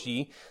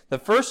phraseology. The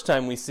first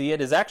time we see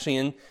it is actually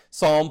in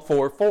Psalm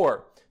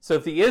 4:4. So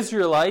if the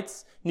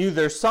Israelites knew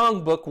their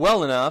songbook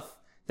well enough,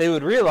 they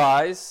would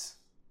realize,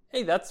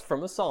 hey, that's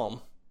from a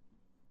psalm,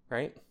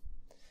 right?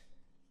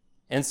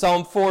 And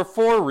Psalm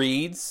 4:4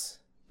 reads,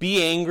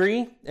 "Be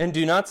angry and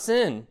do not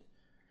sin.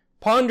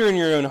 Ponder in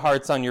your own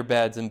hearts on your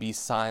beds and be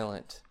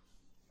silent."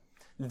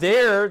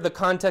 There, the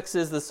context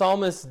is the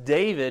psalmist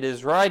David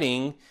is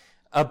writing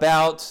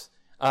about,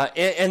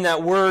 and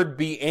that word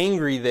 "be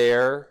angry"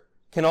 there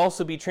can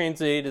also be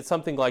translated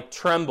something like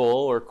tremble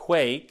or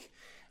quake.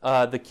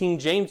 The King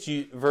James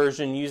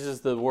Version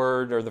uses the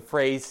word or the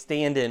phrase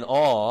 "stand in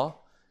awe."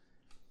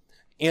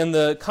 And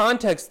the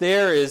context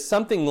there is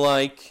something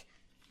like,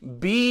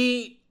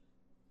 be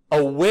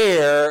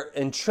aware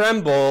and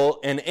tremble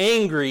and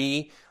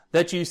angry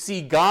that you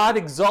see God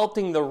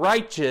exalting the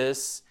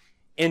righteous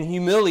and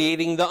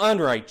humiliating the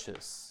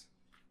unrighteous.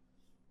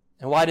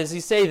 And why does he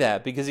say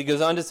that? Because he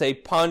goes on to say,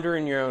 ponder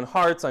in your own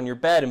hearts on your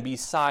bed and be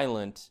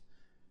silent.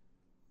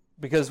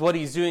 Because what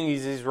he's doing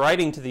is he's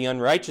writing to the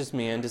unrighteous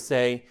man to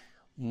say,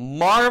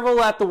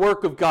 marvel at the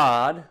work of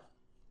God,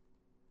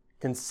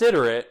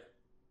 consider it,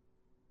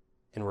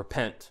 and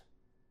repent.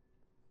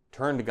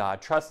 Turn to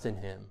God, trust in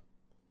him.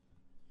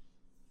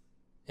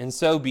 And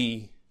so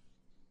be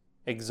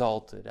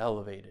exalted,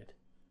 elevated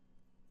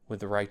with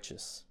the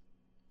righteous.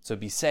 So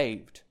be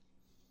saved.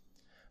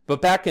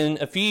 But back in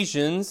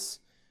Ephesians,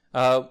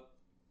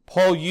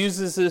 Paul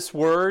uses this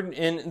word,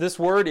 and this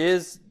word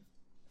is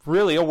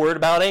really a word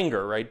about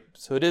anger, right?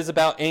 So it is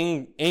about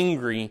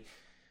angry.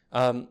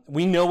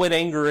 We know what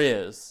anger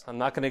is. I'm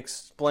not going to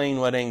explain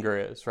what anger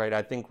is, right?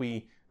 I think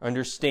we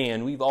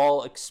understand. We've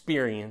all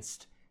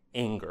experienced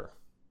anger.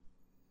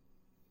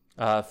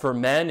 For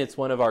men, it's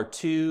one of our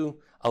two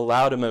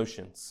allowed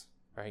emotions,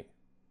 right,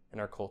 in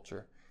our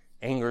culture.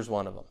 Anger is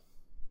one of them.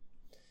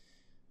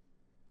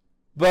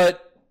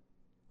 But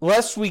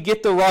lest we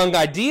get the wrong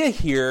idea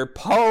here,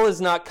 Paul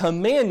is not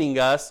commanding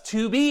us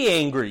to be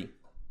angry.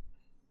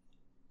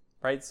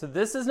 Right? So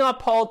this is not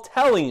Paul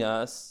telling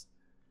us,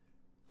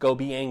 go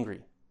be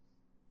angry.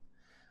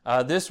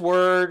 This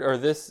word, or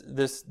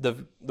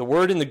the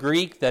word in the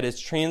Greek that is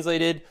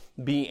translated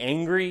be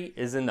angry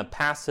is in the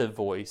passive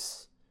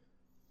voice.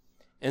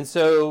 And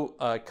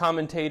so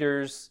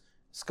commentators,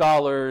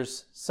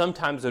 scholars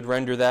sometimes would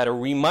render that, or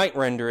we might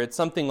render it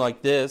something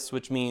like this,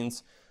 which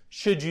means,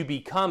 should you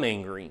become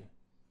angry,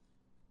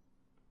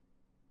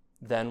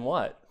 then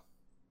what?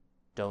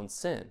 Don't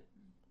sin.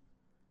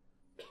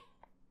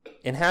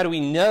 And how do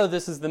we know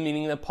this is the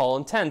meaning that Paul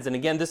intends? And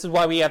again, this is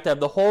why we have to have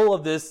the whole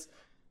of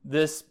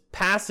this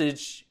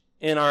passage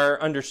in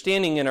our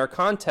understanding, in our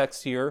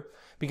context here,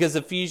 because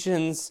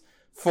Ephesians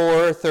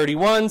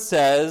 4:31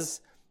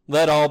 says,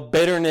 let all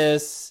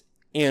bitterness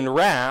and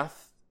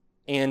wrath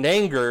and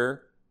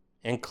anger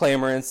and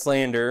clamor and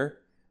slander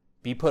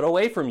be put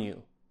away from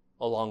you,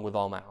 along with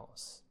all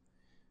malice.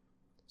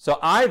 So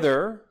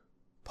either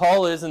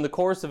Paul is, in the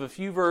course of a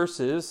few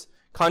verses,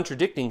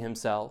 contradicting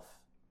himself,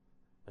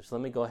 which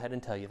let me go ahead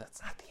and tell you,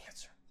 that's not the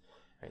answer.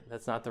 Right?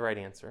 That's not the right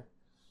answer.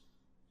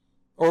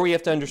 Or we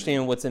have to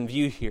understand what's in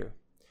view here.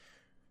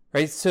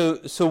 Right? So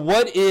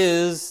what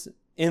is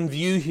in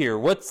view here?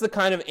 What's the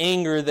kind of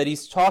anger that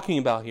he's talking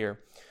about here?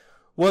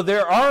 Well,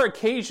 there are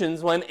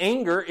occasions when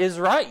anger is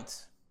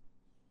right.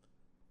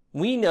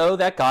 We know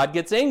that God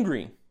gets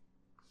angry.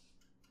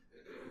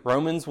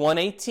 Romans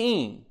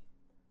 1:18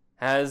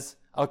 has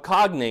a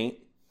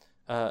cognate,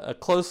 a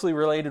closely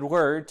related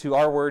word to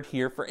our word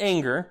here for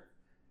anger.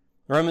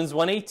 Romans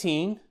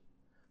 1:18,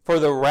 for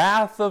the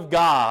wrath of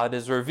God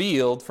is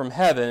revealed from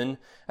heaven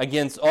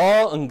against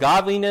all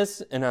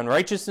ungodliness and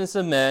unrighteousness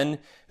of men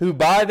who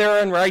by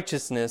their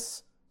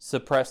unrighteousness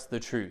suppress the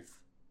truth.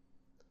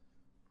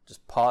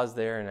 Just pause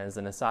there and as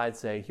an aside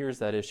say, here's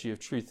that issue of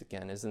truth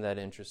again. Isn't that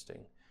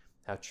interesting?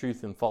 How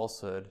truth and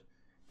falsehood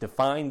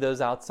define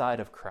those outside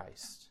of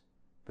Christ,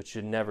 but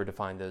should never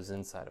define those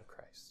inside of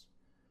Christ.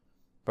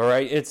 But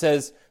right, it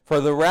says,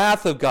 for the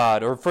wrath of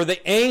God, or for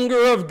the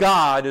anger of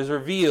God is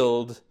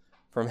revealed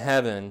from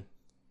heaven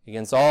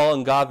against all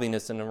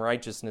ungodliness and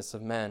unrighteousness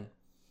of men.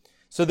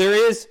 So there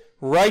is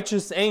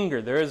righteous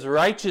anger. There is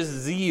righteous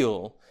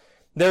zeal.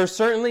 There are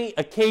certainly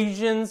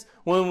occasions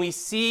when we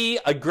see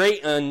a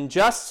great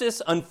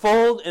injustice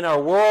unfold in our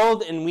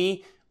world and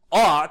we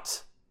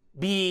ought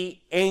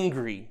be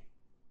angry.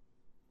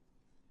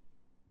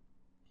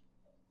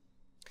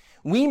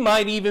 We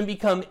might even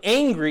become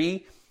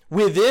angry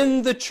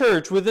within the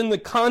church, within the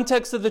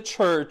context of the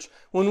church,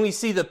 when we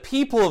see the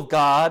people of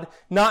God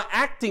not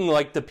acting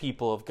like the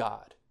people of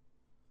God.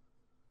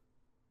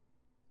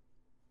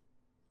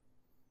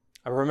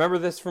 I remember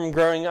this from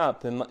growing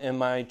up in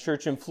my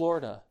church in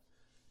Florida.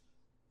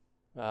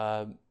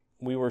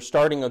 We were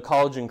starting a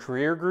college and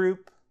career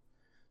group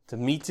to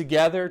meet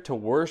together, to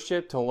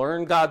worship, to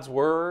learn God's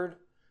word,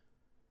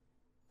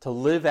 to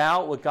live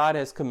out what God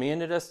has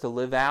commanded us to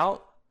live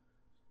out.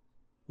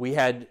 We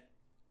had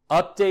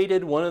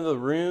updated one of the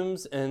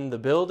rooms in the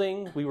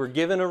building. We were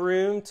given a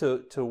room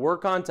to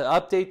work on, to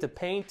update, to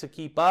paint, to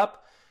keep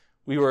up.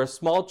 We were a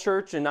small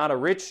church and not a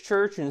rich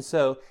church, and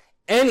so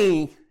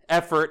any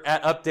effort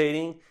at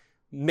updating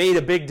made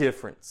a big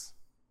difference.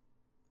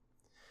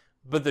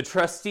 But the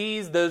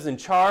trustees, those in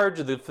charge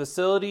of the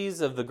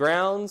facilities of the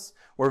grounds,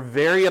 were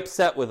very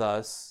upset with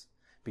us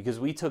because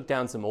we took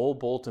down some old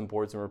bulletin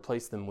boards and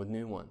replaced them with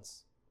new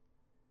ones.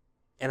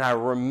 And I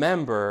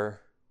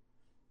remember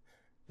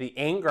the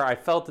anger I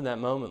felt in that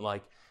moment,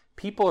 like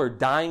people are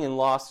dying and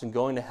lost and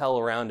going to hell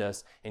around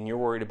us, and you're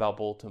worried about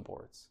bulletin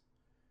boards.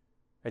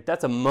 Right?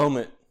 That's a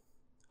moment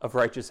of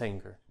righteous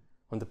anger,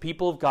 when the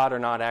people of God are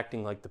not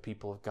acting like the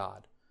people of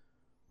God.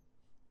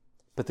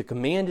 But the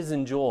command is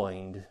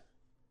enjoined,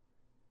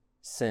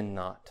 sin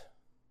not.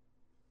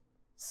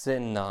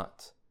 Sin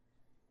not.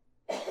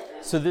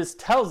 So this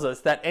tells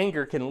us that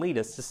anger can lead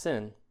us to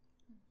sin.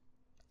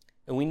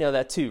 And we know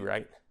that too,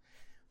 right?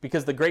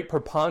 Because the great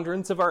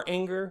preponderance of our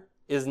anger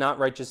is not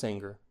righteous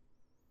anger.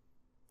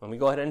 Let me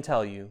go ahead and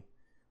tell you,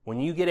 when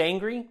you get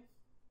angry,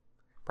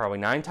 probably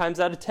 9 times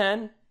out of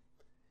 10,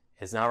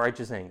 it's not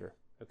righteous anger,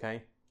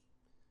 okay?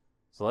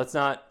 So let's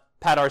not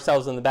pat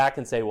ourselves on the back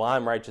and say, well,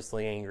 I'm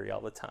righteously angry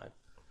all the time.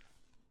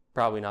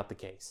 Probably not the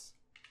case.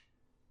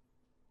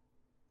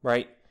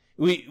 Right?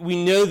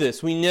 We know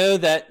this. We know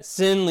that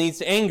sin leads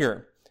to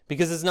anger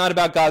because it's not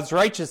about God's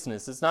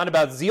righteousness. It's not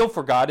about zeal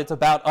for God. It's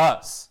about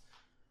us.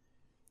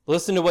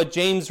 Listen to what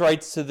James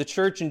writes to the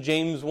church in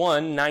James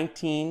 1,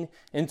 19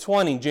 and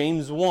 20.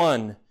 James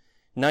 1,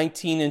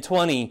 19 and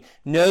 20.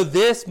 Know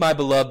this, my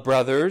beloved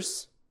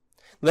brothers.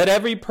 Let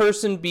every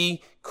person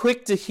be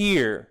quick to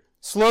hear,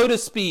 slow to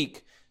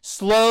speak,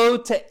 slow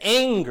to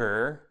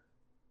anger.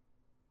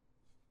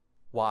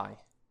 Why?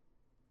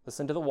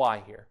 Listen to the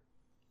why here.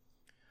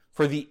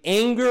 For the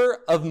anger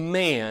of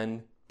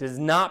man does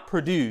not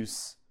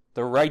produce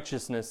the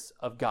righteousness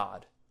of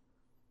God.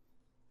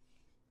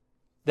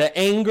 The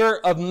anger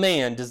of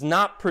man does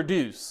not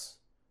produce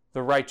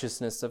the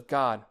righteousness of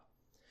God.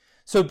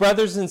 So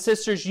brothers and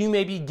sisters, you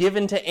may be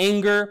given to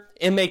anger.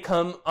 It may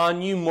come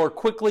on you more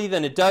quickly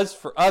than it does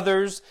for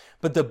others.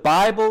 But the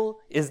Bible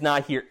is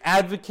not here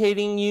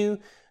advocating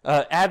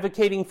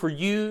for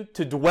you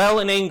to dwell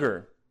in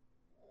anger,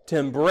 to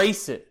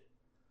embrace it,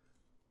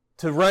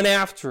 to run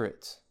after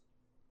it.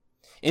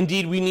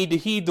 Indeed, we need to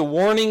heed the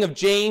warning of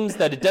James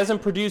that it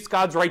doesn't produce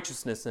God's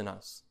righteousness in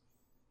us.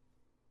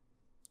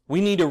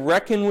 We need to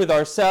reckon with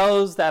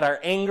ourselves that our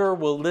anger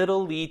will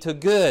little lead to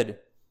good.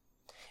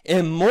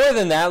 And more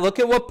than that, look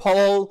at what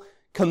Paul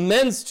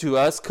commands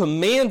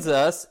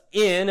us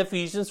in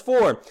Ephesians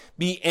 4.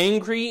 Be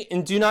angry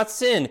and do not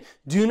sin.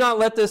 Do not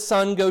let the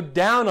sun go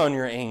down on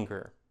your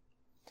anger.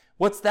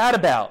 What's that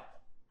about?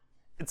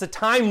 It's a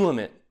time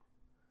limit.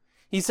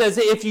 He says,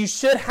 if you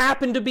should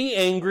happen to be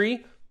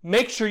angry,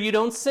 make sure you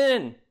don't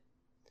sin.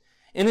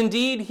 And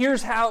indeed,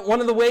 here's one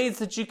of the ways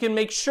that you can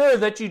make sure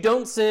that you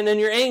don't sin in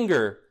your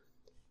anger.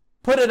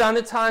 Put it on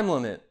a time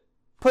limit.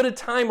 Put a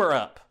timer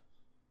up.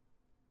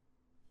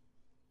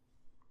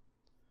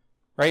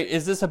 Right?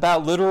 Is this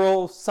about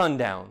literal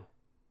sundown?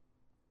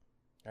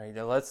 All right,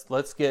 now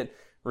let's get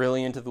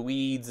really into the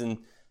weeds and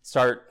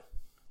start,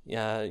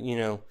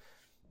 kind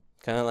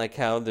of like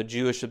how the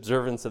Jewish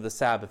observance of the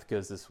Sabbath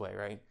goes this way,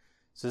 right?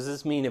 So does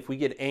this mean if we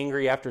get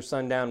angry after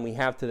sundown, we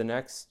have to the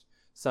next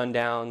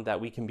sundown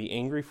that we can be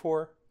angry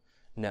for?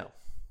 No.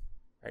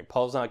 Right?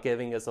 Paul's not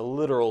giving us a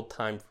literal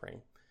time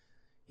frame.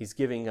 He's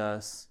giving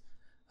us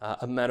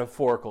a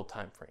metaphorical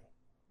time frame.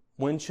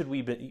 When should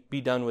we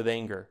be done with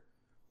anger?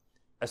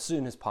 As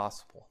soon as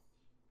possible.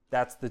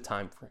 That's the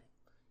time frame.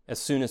 As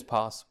soon as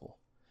possible.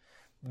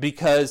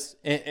 Because,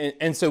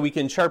 and so we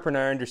can sharpen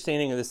our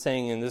understanding of the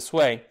saying in this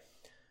way.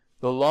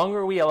 The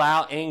longer we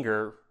allow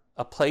anger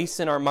a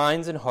place in our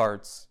minds and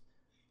hearts,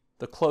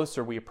 the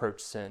closer we approach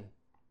sin.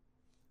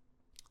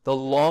 The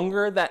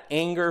longer that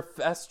anger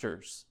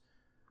festers,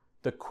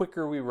 the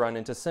quicker we run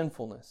into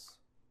sinfulness.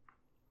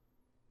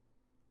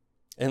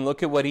 And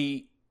look at what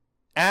he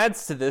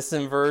adds to this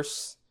in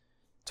verse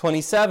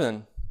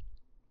 27.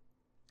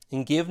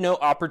 And give no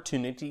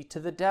opportunity to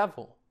the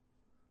devil.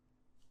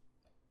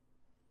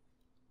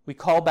 We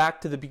call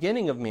back to the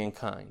beginning of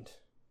mankind.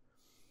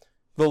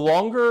 The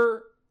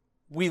longer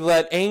we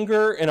let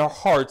anger in our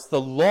hearts,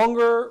 the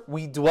longer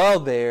we dwell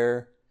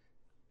there,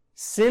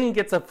 sin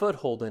gets a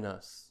foothold in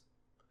us.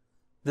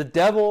 The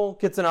devil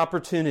gets an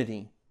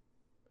opportunity.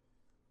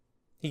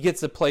 He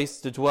gets a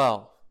place to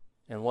dwell.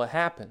 And what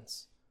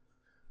happens?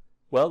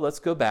 Well, let's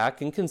go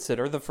back and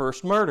consider the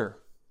first murder.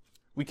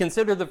 We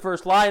consider the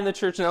first lie in the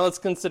church. Now let's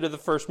consider the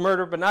first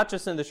murder, but not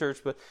just in the church,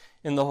 but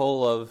in the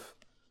whole of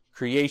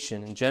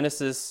creation. In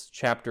Genesis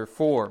chapter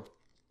 4.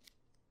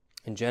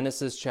 In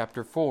Genesis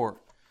chapter 4,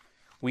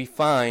 we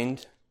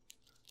find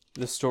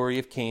the story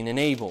of Cain and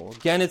Abel.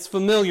 Again, it's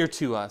familiar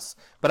to us,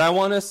 but I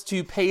want us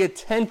to pay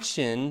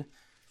attention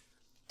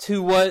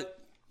to what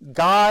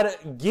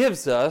God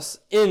gives us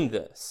in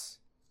this.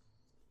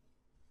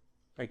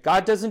 Right?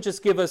 God doesn't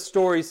just give us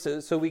stories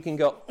so we can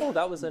go, oh,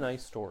 that was a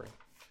nice story.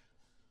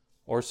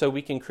 Or so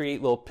we can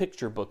create little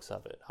picture books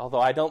of it. Although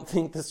I don't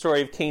think the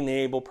story of Cain and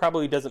Abel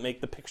probably doesn't make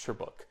the picture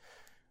book.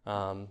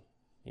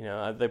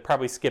 They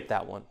probably skipped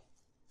that one.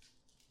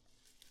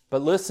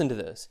 But listen to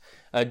this.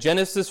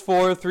 Genesis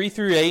 4, 3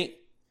 through 8.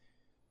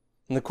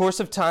 In the course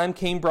of time,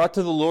 Cain brought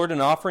to the Lord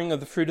an offering of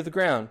the fruit of the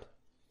ground.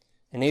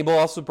 And Abel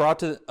also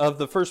brought of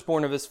the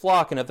firstborn of his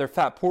flock and of their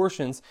fat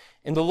portions.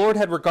 And the Lord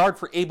had regard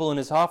for Abel and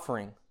his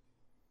offering.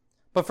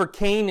 But for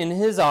Cain and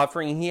his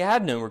offering he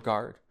had no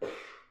regard.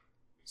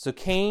 So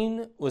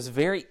Cain was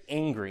very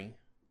angry,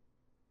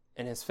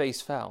 and his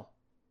face fell.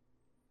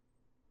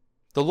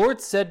 The Lord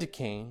said to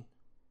Cain,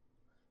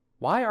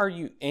 "Why are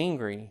you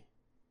angry,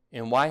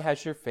 and why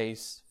has your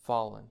face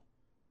fallen?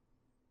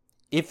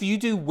 If you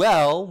do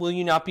well, will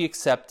you not be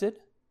accepted?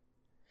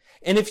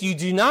 And if you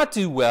do not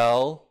do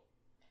well,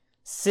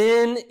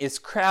 sin is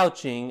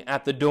crouching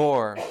at the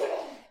door.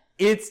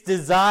 Its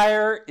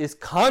desire is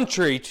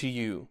contrary to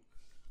you,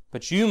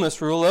 but you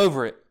must rule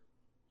over it."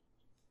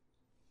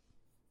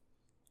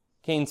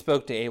 Cain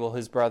spoke to Abel,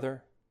 his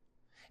brother.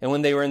 And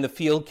when they were in the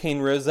field, Cain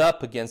rose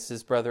up against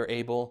his brother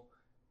Abel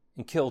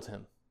and killed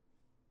him.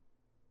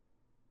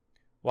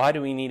 Why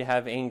do we need to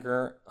have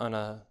anger on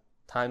a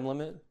time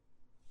limit?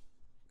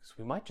 Because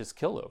we might just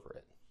kill over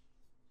it.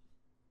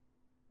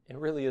 It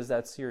really is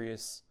that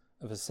serious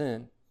of a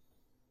sin.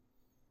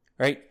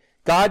 Right?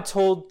 God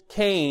told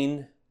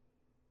Cain,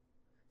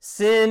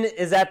 sin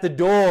is at the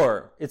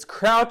door. It's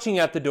crouching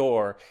at the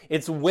door.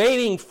 It's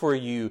waiting for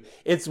you.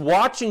 It's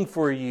watching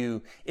for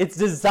you. Its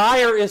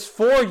desire is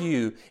for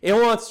you. It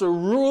wants to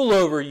rule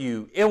over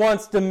you. It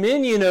wants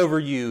dominion over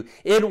you.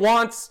 It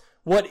wants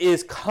what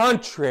is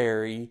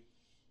contrary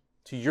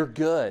to your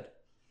good.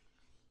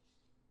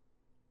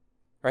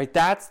 Right?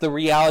 That's the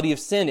reality of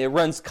sin. It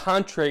runs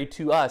contrary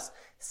to us.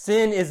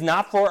 Sin is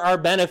not for our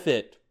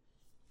benefit.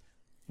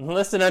 And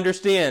listen,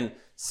 understand,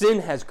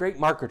 sin has great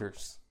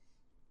marketers.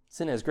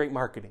 Sin has great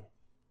marketing.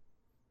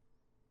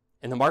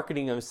 And the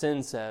marketing of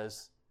sin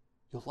says,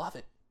 you'll love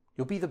it.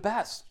 You'll be the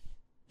best.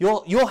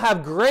 You'll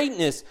have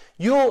greatness.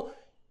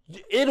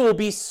 It will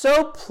be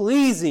so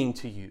pleasing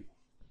to you.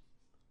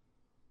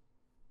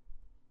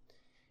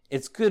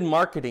 It's good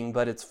marketing,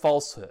 but it's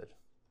falsehood.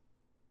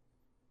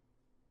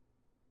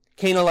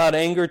 Cain allowed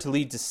anger to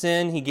lead to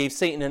sin. He gave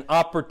Satan an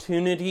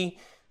opportunity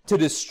to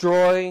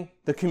destroy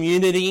the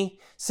community.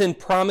 Sin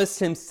promised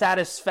him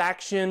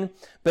satisfaction,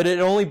 but it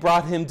only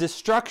brought him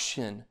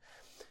destruction.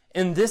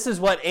 And this is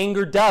what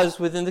anger does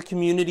within the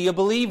community of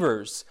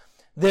believers.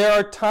 There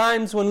are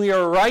times when we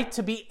are right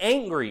to be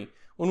angry,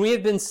 when we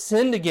have been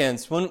sinned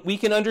against, when we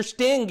can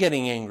understand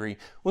getting angry.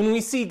 When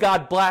we see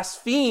God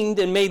blasphemed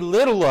and made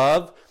little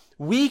of,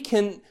 we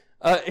can,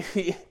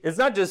 it's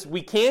not just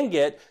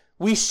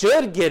we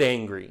should get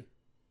angry.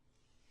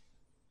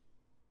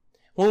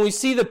 When we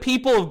see the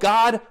people of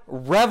God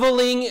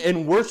reveling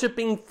and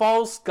worshiping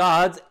false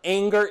gods,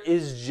 anger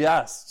is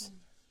just.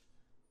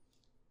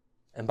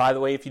 And by the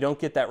way, if you don't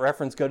get that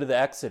reference, go to the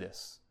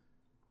Exodus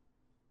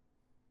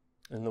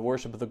and the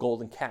worship of the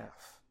golden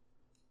calf.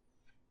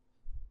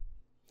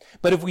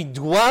 But if we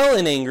dwell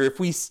in anger, if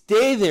we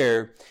stay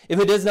there, if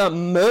it does not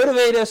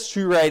motivate us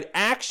to right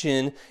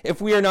action,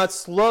 if we are not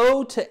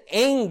slow to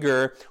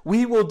anger,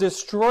 we will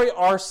destroy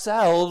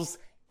ourselves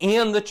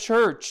and the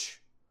church.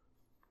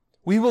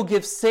 We will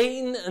give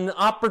Satan an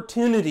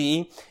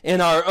opportunity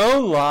in our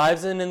own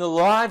lives and in the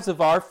lives of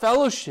our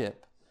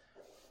fellowship.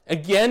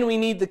 Again, we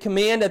need the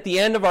command at the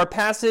end of our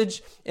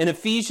passage in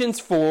Ephesians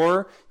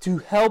 4 to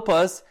help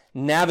us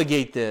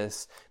navigate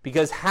this.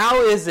 Because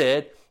how is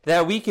it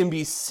that we can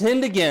be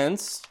sinned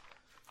against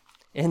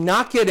and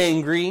not get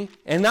angry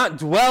and not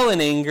dwell in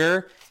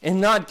anger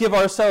and not give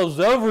ourselves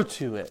over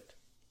to it?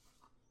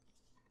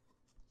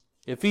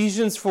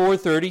 Ephesians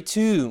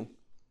 4:32.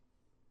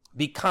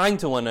 Be kind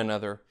to one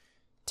another,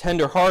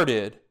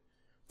 tender-hearted,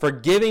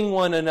 forgiving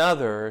one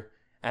another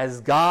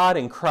as God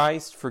in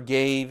Christ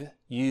forgave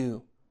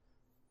you.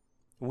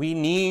 We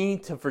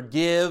need to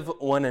forgive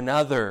one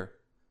another.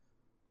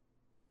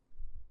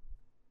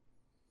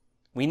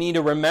 We need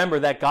to remember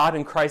that God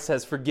in Christ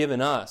has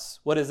forgiven us.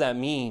 What does that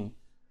mean?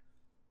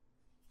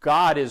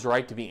 God is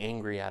right to be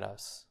angry at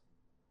us.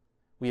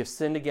 We have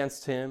sinned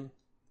against him.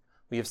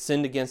 We have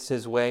sinned against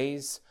his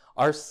ways.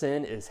 Our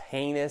sin is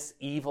heinous,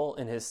 evil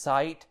in his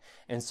sight.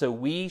 And so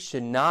we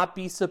should not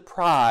be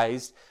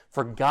surprised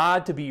for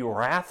God to be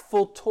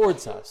wrathful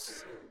towards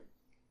us.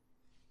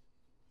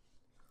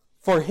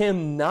 For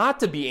him not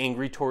to be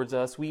angry towards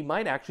us, we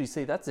might actually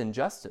say that's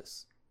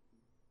injustice.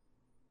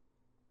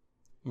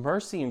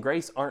 Mercy and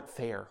grace aren't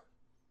fair.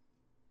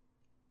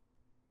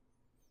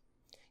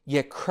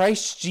 Yet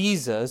Christ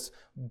Jesus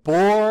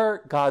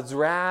bore God's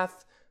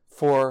wrath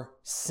for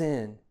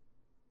sin,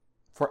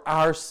 for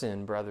our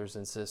sin, brothers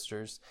and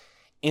sisters.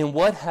 And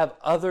what have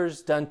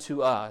others done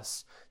to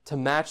us to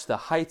match the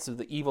heights of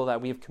the evil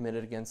that we have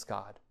committed against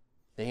God?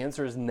 The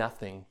answer is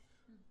nothing.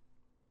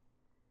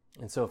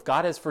 And so if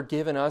God has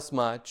forgiven us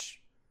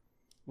much,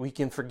 we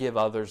can forgive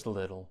others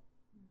little,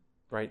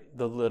 right?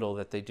 The little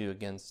that they do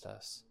against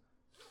us.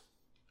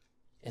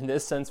 In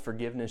this sense,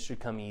 forgiveness should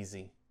come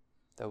easy,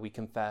 though we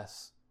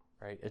confess,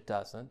 right? It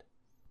doesn't.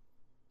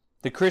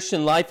 The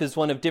Christian life is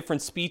one of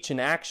different speech and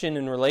action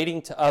and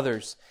relating to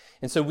others.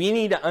 And so we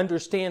need to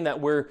understand that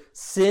where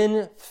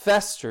sin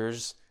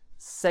festers,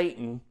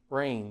 Satan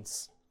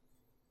reigns.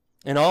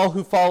 And all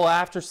who follow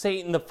after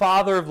Satan, the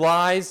father of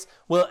lies,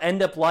 will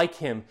end up like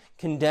him,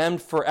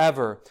 condemned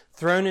forever,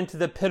 thrown into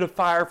the pit of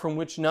fire from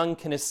which none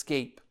can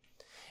escape.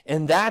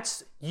 And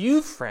that's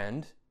you,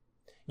 friend.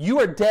 You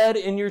are dead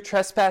in your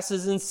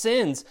trespasses and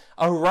sins.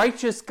 A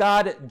righteous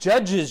God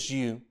judges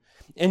you,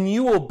 and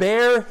you will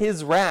bear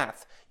his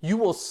wrath. You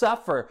will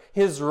suffer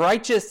his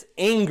righteous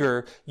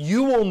anger.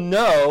 You will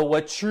know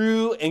what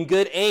true and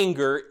good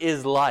anger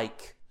is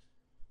like.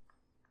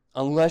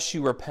 Unless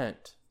you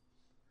repent.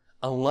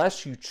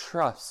 Unless you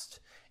trust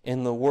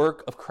in the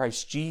work of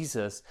Christ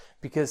Jesus,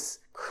 because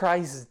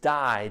Christ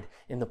died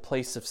in the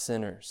place of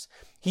sinners.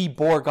 He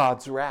bore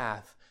God's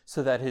wrath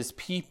so that his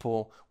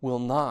people will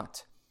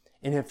not.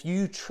 And if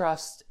you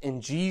trust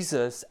in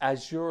Jesus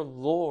as your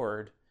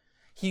Lord,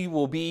 he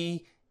will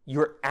be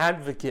your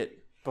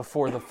advocate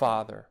before the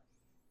Father.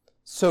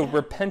 So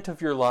repent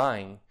of your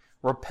lying.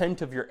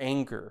 Repent of your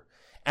anger.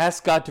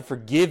 Ask God to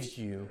forgive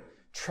you.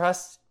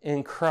 Trust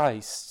in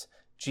Christ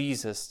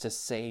Jesus to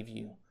save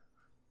you.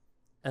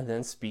 And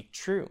then speak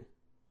true.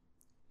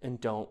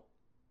 And don't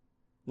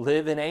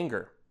live in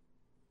anger.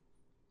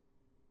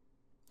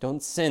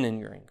 Don't sin in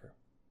your anger.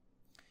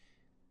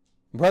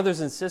 Brothers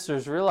and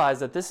sisters, realize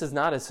that this is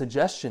not a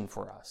suggestion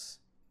for us.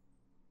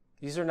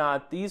 These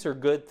are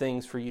good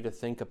things for you to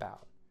think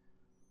about.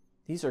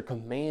 These are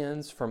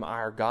commands from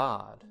our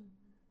God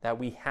that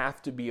we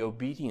have to be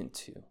obedient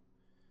to.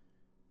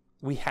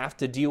 We have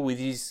to deal with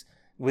these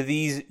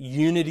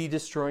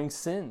unity-destroying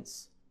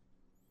sins.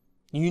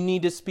 You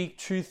need to speak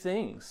true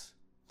things.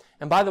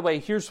 And by the way,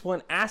 here's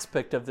one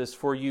aspect of this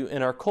for you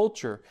in our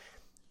culture.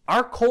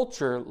 Our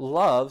culture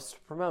loves to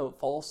promote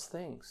false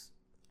things.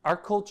 Our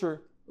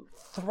culture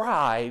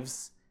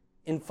thrives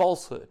in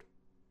falsehood.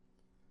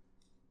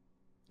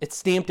 It's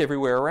stamped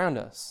everywhere around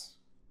us.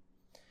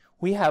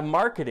 We have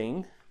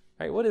marketing,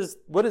 right? What is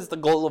the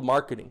goal of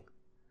marketing?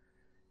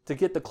 To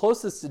get the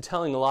closest to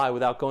telling a lie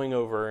without going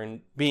over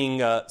and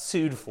being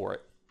sued for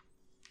it,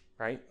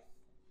 right?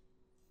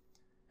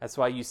 That's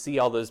why you see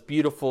all those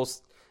beautiful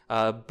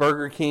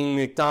Burger King,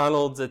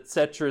 McDonald's,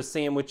 etc.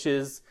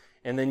 sandwiches,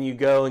 and then you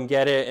go and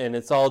get it, and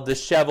it's all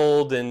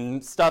disheveled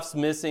and stuff's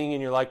missing,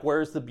 and you're like,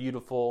 "Where's the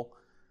beautiful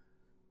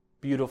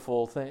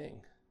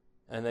thing?"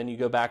 And then you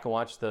go back and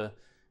watch the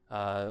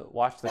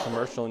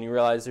commercial, and you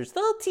realize there's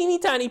little teeny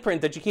tiny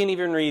print that you can't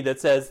even read that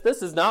says,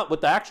 "This is not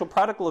what the actual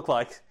product looked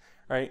like,"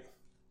 right?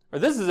 Or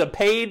this is a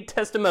paid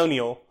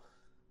testimonial.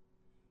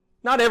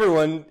 Not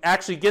everyone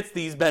actually gets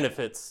these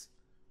benefits.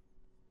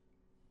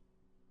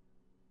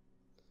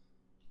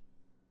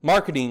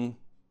 Marketing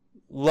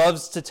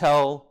loves to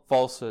tell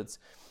falsehoods.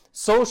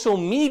 Social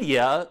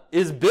media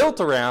is built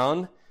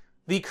around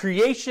the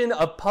creation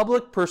of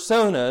public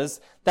personas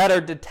that are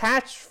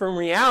detached from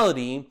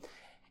reality.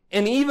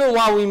 And even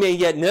while we may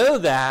yet know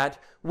that,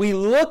 we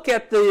look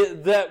at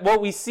what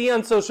we see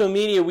on social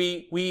media,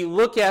 we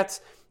look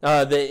at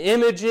the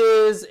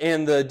images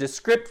and the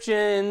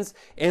descriptions,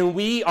 and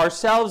we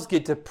ourselves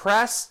get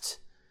depressed,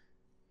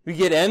 we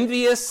get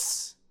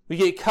envious, we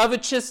get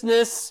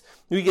covetousness,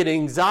 we get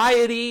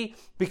anxiety,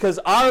 because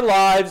our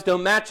lives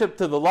don't match up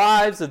to the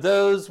lives of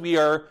those we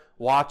are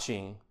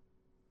watching,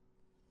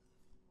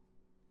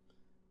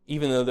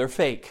 even though they're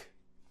fake.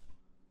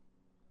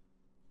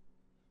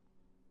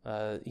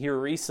 Here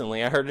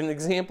recently, I heard an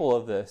example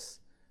of this.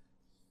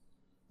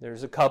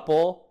 There's a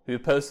couple who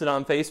posted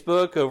on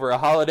Facebook over a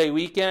holiday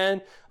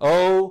weekend,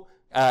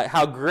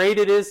 how great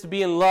it is to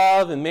be in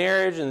love and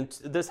marriage and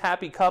this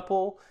happy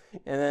couple,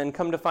 and then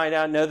come to find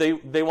out, no,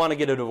 they want to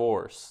get a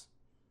divorce.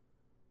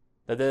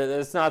 That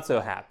it's not so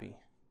happy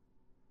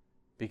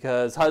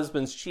because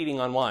husband's cheating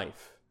on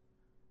wife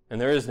and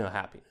there is no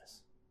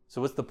happiness. So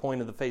what's the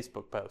point of the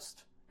Facebook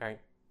post, right?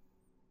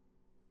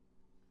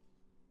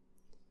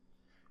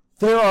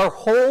 There are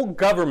whole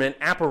government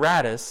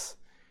apparatus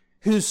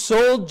whose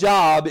sole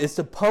job is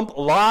to pump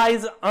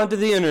lies onto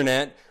the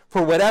internet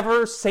for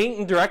whatever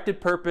Satan-directed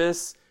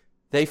purpose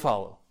they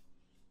follow.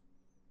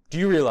 Do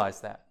you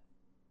realize that?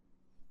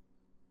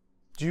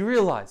 Do you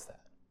realize that?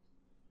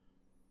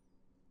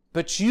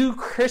 But you,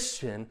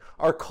 Christian,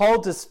 are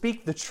called to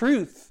speak the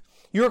truth.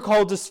 You're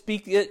called to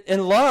speak it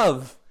in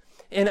love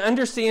and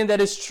understand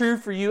that it's true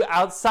for you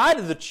outside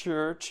of the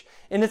church,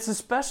 and it's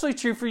especially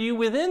true for you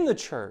within the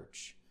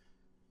church.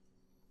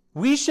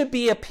 We should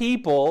be a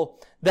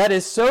people that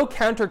is so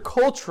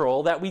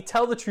countercultural that we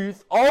tell the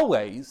truth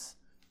always,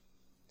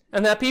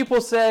 and that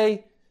people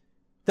say,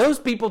 those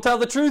people tell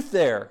the truth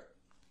there.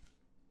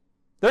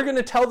 They're going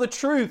to tell the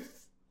truth.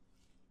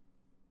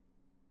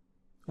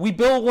 We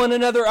build one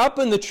another up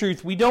in the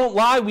truth. We don't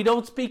lie. We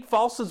don't speak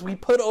falsehoods. We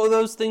put all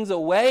those things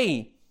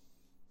away.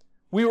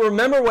 We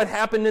remember what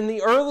happened in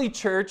the early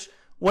church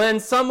when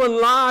someone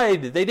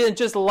lied. They didn't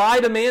just lie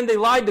to man, they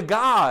lied to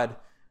God.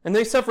 And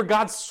they suffered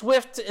God's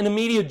swift and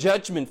immediate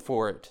judgment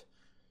for it.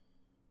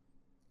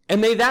 And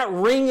may that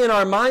ring in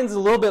our minds a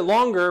little bit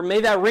longer.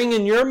 May that ring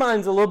in your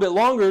minds a little bit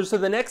longer, so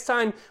the next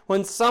time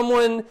when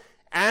someone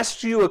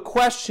asks you a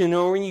question,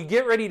 or when you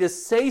get ready to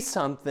say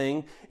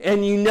something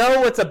and you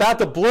know what's about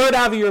to blurt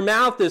out of your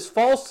mouth is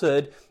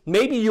falsehood,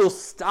 maybe you'll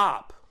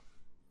stop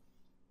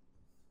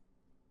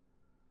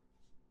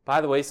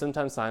By the way,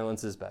 sometimes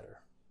silence is better.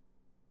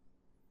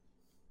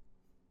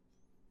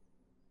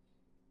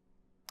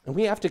 And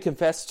we have to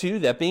confess, too,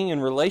 that being in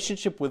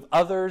relationship with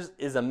others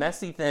is a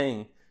messy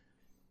thing.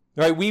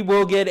 Right? We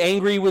will get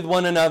angry with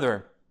one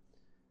another.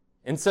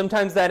 And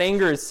sometimes that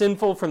anger is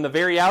sinful from the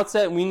very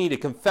outset, and we need to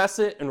confess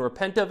it and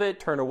repent of it,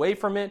 turn away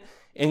from it,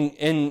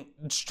 and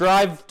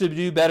strive to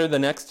do better the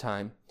next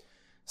time.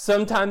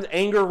 Sometimes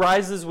anger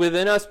rises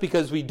within us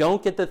because we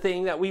don't get the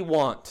thing that we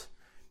want.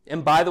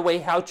 And by the way,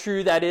 how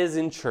true that is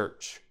in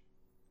church.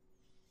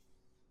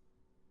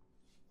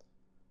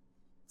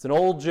 It's an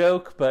old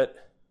joke,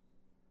 but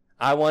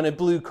I wanted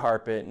blue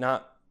carpet,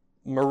 not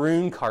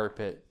maroon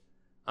carpet.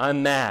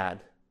 I'm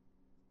mad.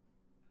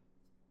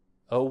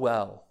 Oh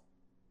well.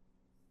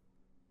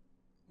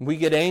 We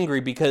get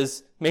angry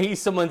because maybe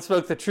someone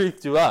spoke the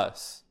truth to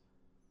us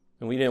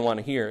and we didn't want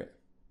to hear it.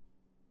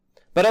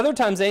 But other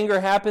times anger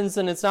happens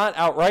and it's not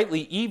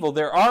outrightly evil.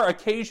 There are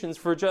occasions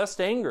for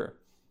just anger.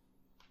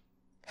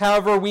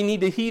 However, we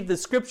need to heed the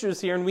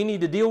scriptures here and we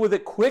need to deal with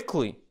it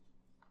quickly.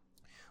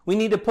 We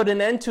need to put an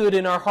end to it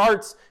in our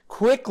hearts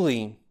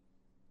quickly.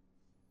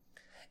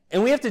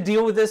 And we have to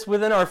deal with this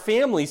within our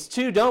families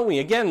too, don't we?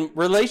 Again,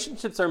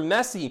 relationships are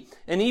messy.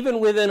 And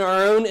even within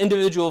our own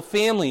individual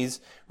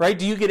families, right?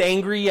 Do you get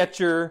angry at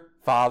your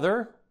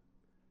father?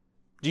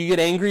 Do you get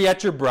angry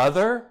at your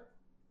brother?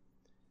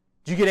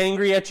 Do you get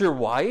angry at your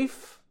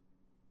wife?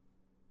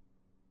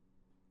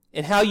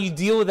 And how you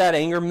deal with that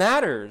anger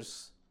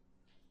matters.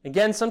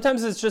 Again,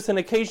 sometimes it's just an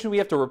occasion we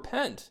have to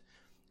repent.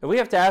 And we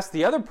have to ask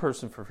the other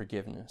person for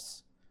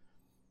forgiveness.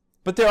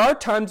 But there are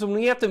times when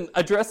we have to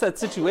address that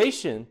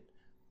situation.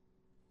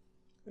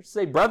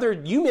 Say, brother,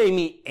 you made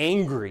me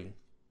angry,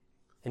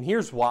 and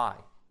here's why.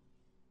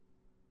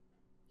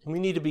 And we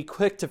need to be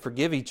quick to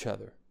forgive each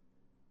other.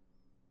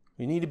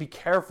 We need to be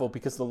careful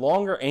because the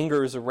longer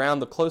anger is around,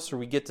 the closer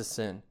we get to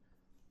sin.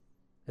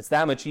 It's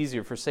that much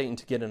easier for Satan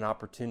to get an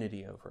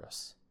opportunity over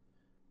us.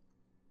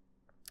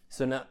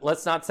 So now,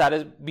 let's not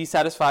be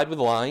satisfied with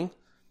lying.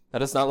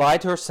 Let us not lie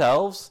to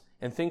ourselves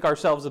and think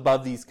ourselves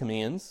above these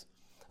commands.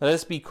 Let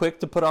us be quick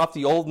to put off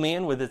the old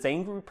man with its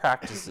angry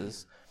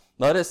practices.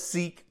 Let us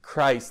seek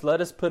Christ.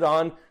 Let us put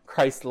on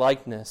Christ's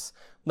likeness.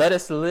 Let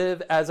us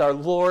live as our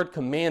Lord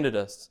commanded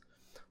us.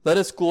 Let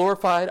us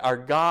glorify our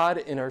God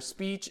in our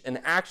speech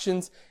and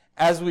actions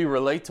as we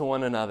relate to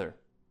one another.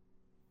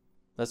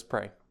 Let's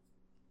pray.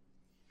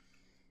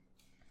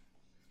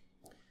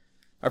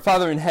 Our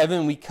Father in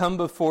heaven, we come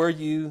before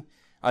you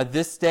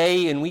this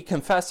day and we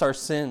confess our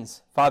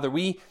sins. Father,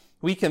 we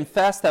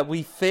confess that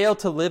we fail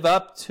to live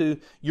up to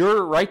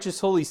your righteous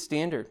holy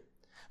standard.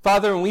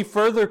 Father, and we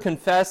further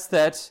confess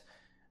that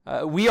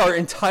we are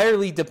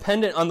entirely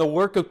dependent on the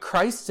work of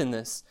Christ in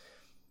this.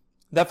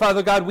 That,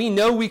 Father God, we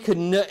know we could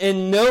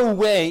in no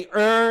way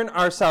earn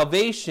our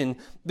salvation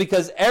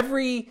because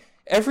every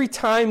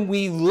time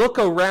we look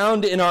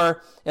around in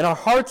our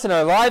hearts and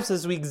our lives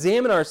as we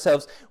examine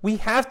ourselves, we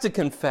have to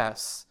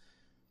confess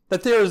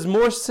that there is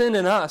more sin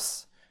in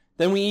us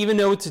than we even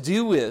know what to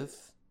do with.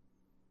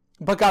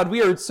 But God,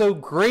 we are so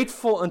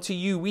grateful unto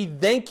you. We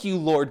thank you,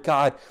 Lord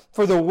God,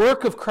 for the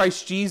work of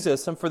Christ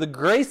Jesus and for the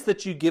grace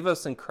that you give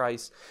us in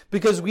Christ.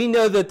 Because we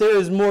know that there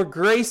is more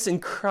grace in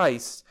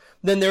Christ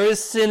than there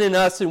is sin in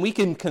us, and we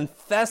can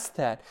confess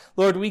that.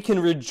 Lord, we can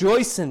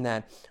rejoice in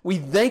that. We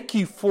thank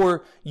you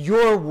for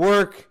your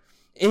work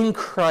in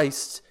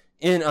Christ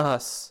in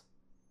us.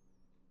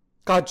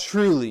 God,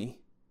 truly,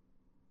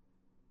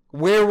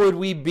 where would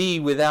we be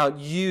without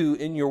you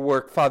in your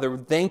work? Father,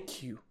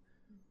 thank you.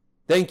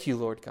 Thank you,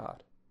 Lord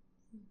God.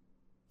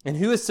 And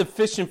who is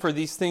sufficient for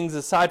these things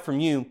aside from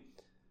you?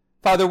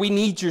 Father, we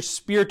need your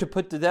Spirit to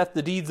put to death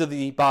the deeds of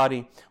the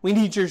body. We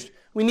need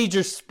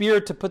your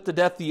Spirit to put to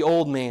death the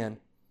old man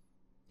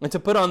and to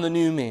put on the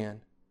new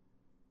man.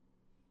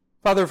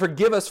 Father,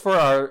 forgive us for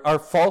our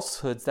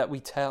falsehoods that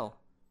we tell.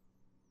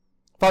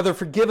 Father,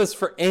 forgive us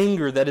for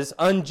anger that is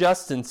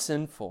unjust and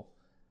sinful.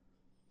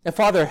 And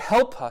Father,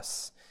 help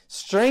us,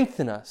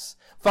 strengthen us.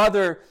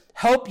 Father,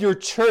 help your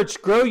church,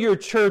 grow your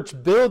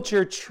church, build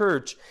your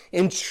church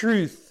in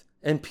truth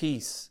and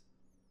peace.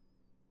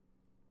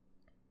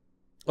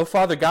 Oh,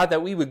 Father God,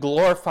 that we would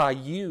glorify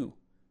you.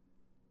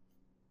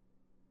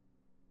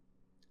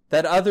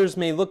 That others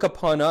may look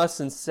upon us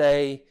and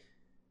say,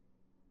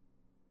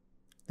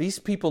 these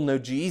people know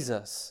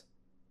Jesus.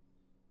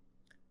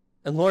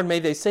 And Lord, may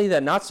they say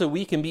that not so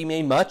we can be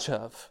made much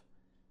of,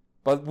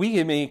 but we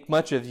can make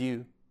much of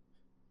you.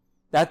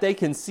 That they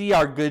can see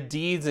our good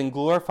deeds and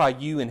glorify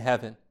you in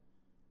heaven.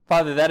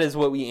 Father, that is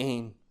what we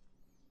aim.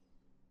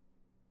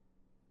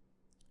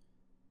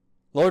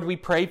 Lord, we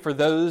pray for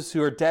those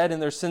who are dead in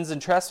their sins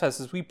and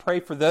trespasses. We pray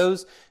for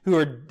those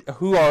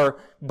who are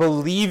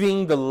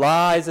believing the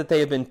lies that they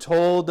have been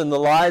told and the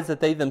lies that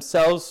they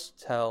themselves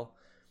tell.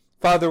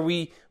 Father,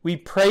 we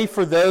pray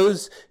for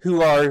those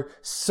who are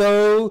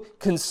so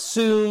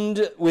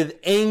consumed with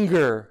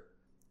anger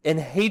and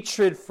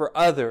hatred for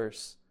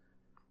others.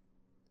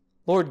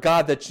 Lord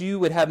God, that you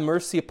would have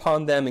mercy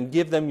upon them and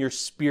give them your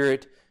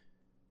Spirit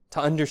to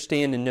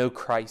understand and know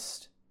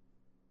Christ.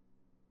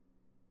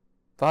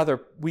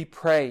 Father, we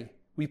pray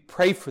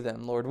for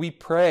them, Lord. We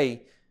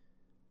pray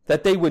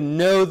that they would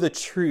know the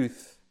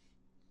truth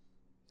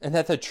and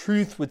that the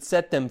truth would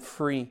set them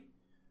free.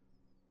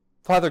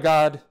 Father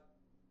God,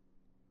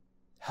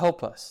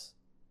 help us.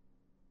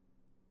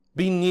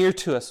 Be near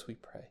to us, we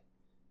pray.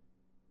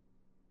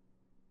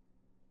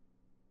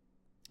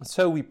 And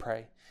so we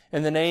pray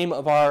in the name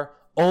of our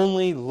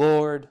only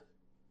Lord,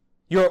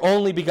 your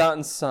only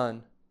begotten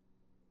Son,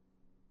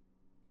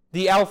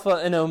 the Alpha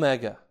and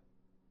Omega,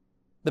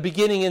 the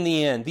beginning and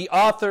the end, the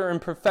author and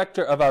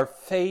perfecter of our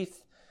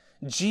faith,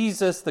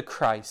 Jesus the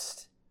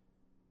Christ.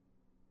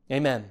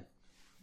 Amen.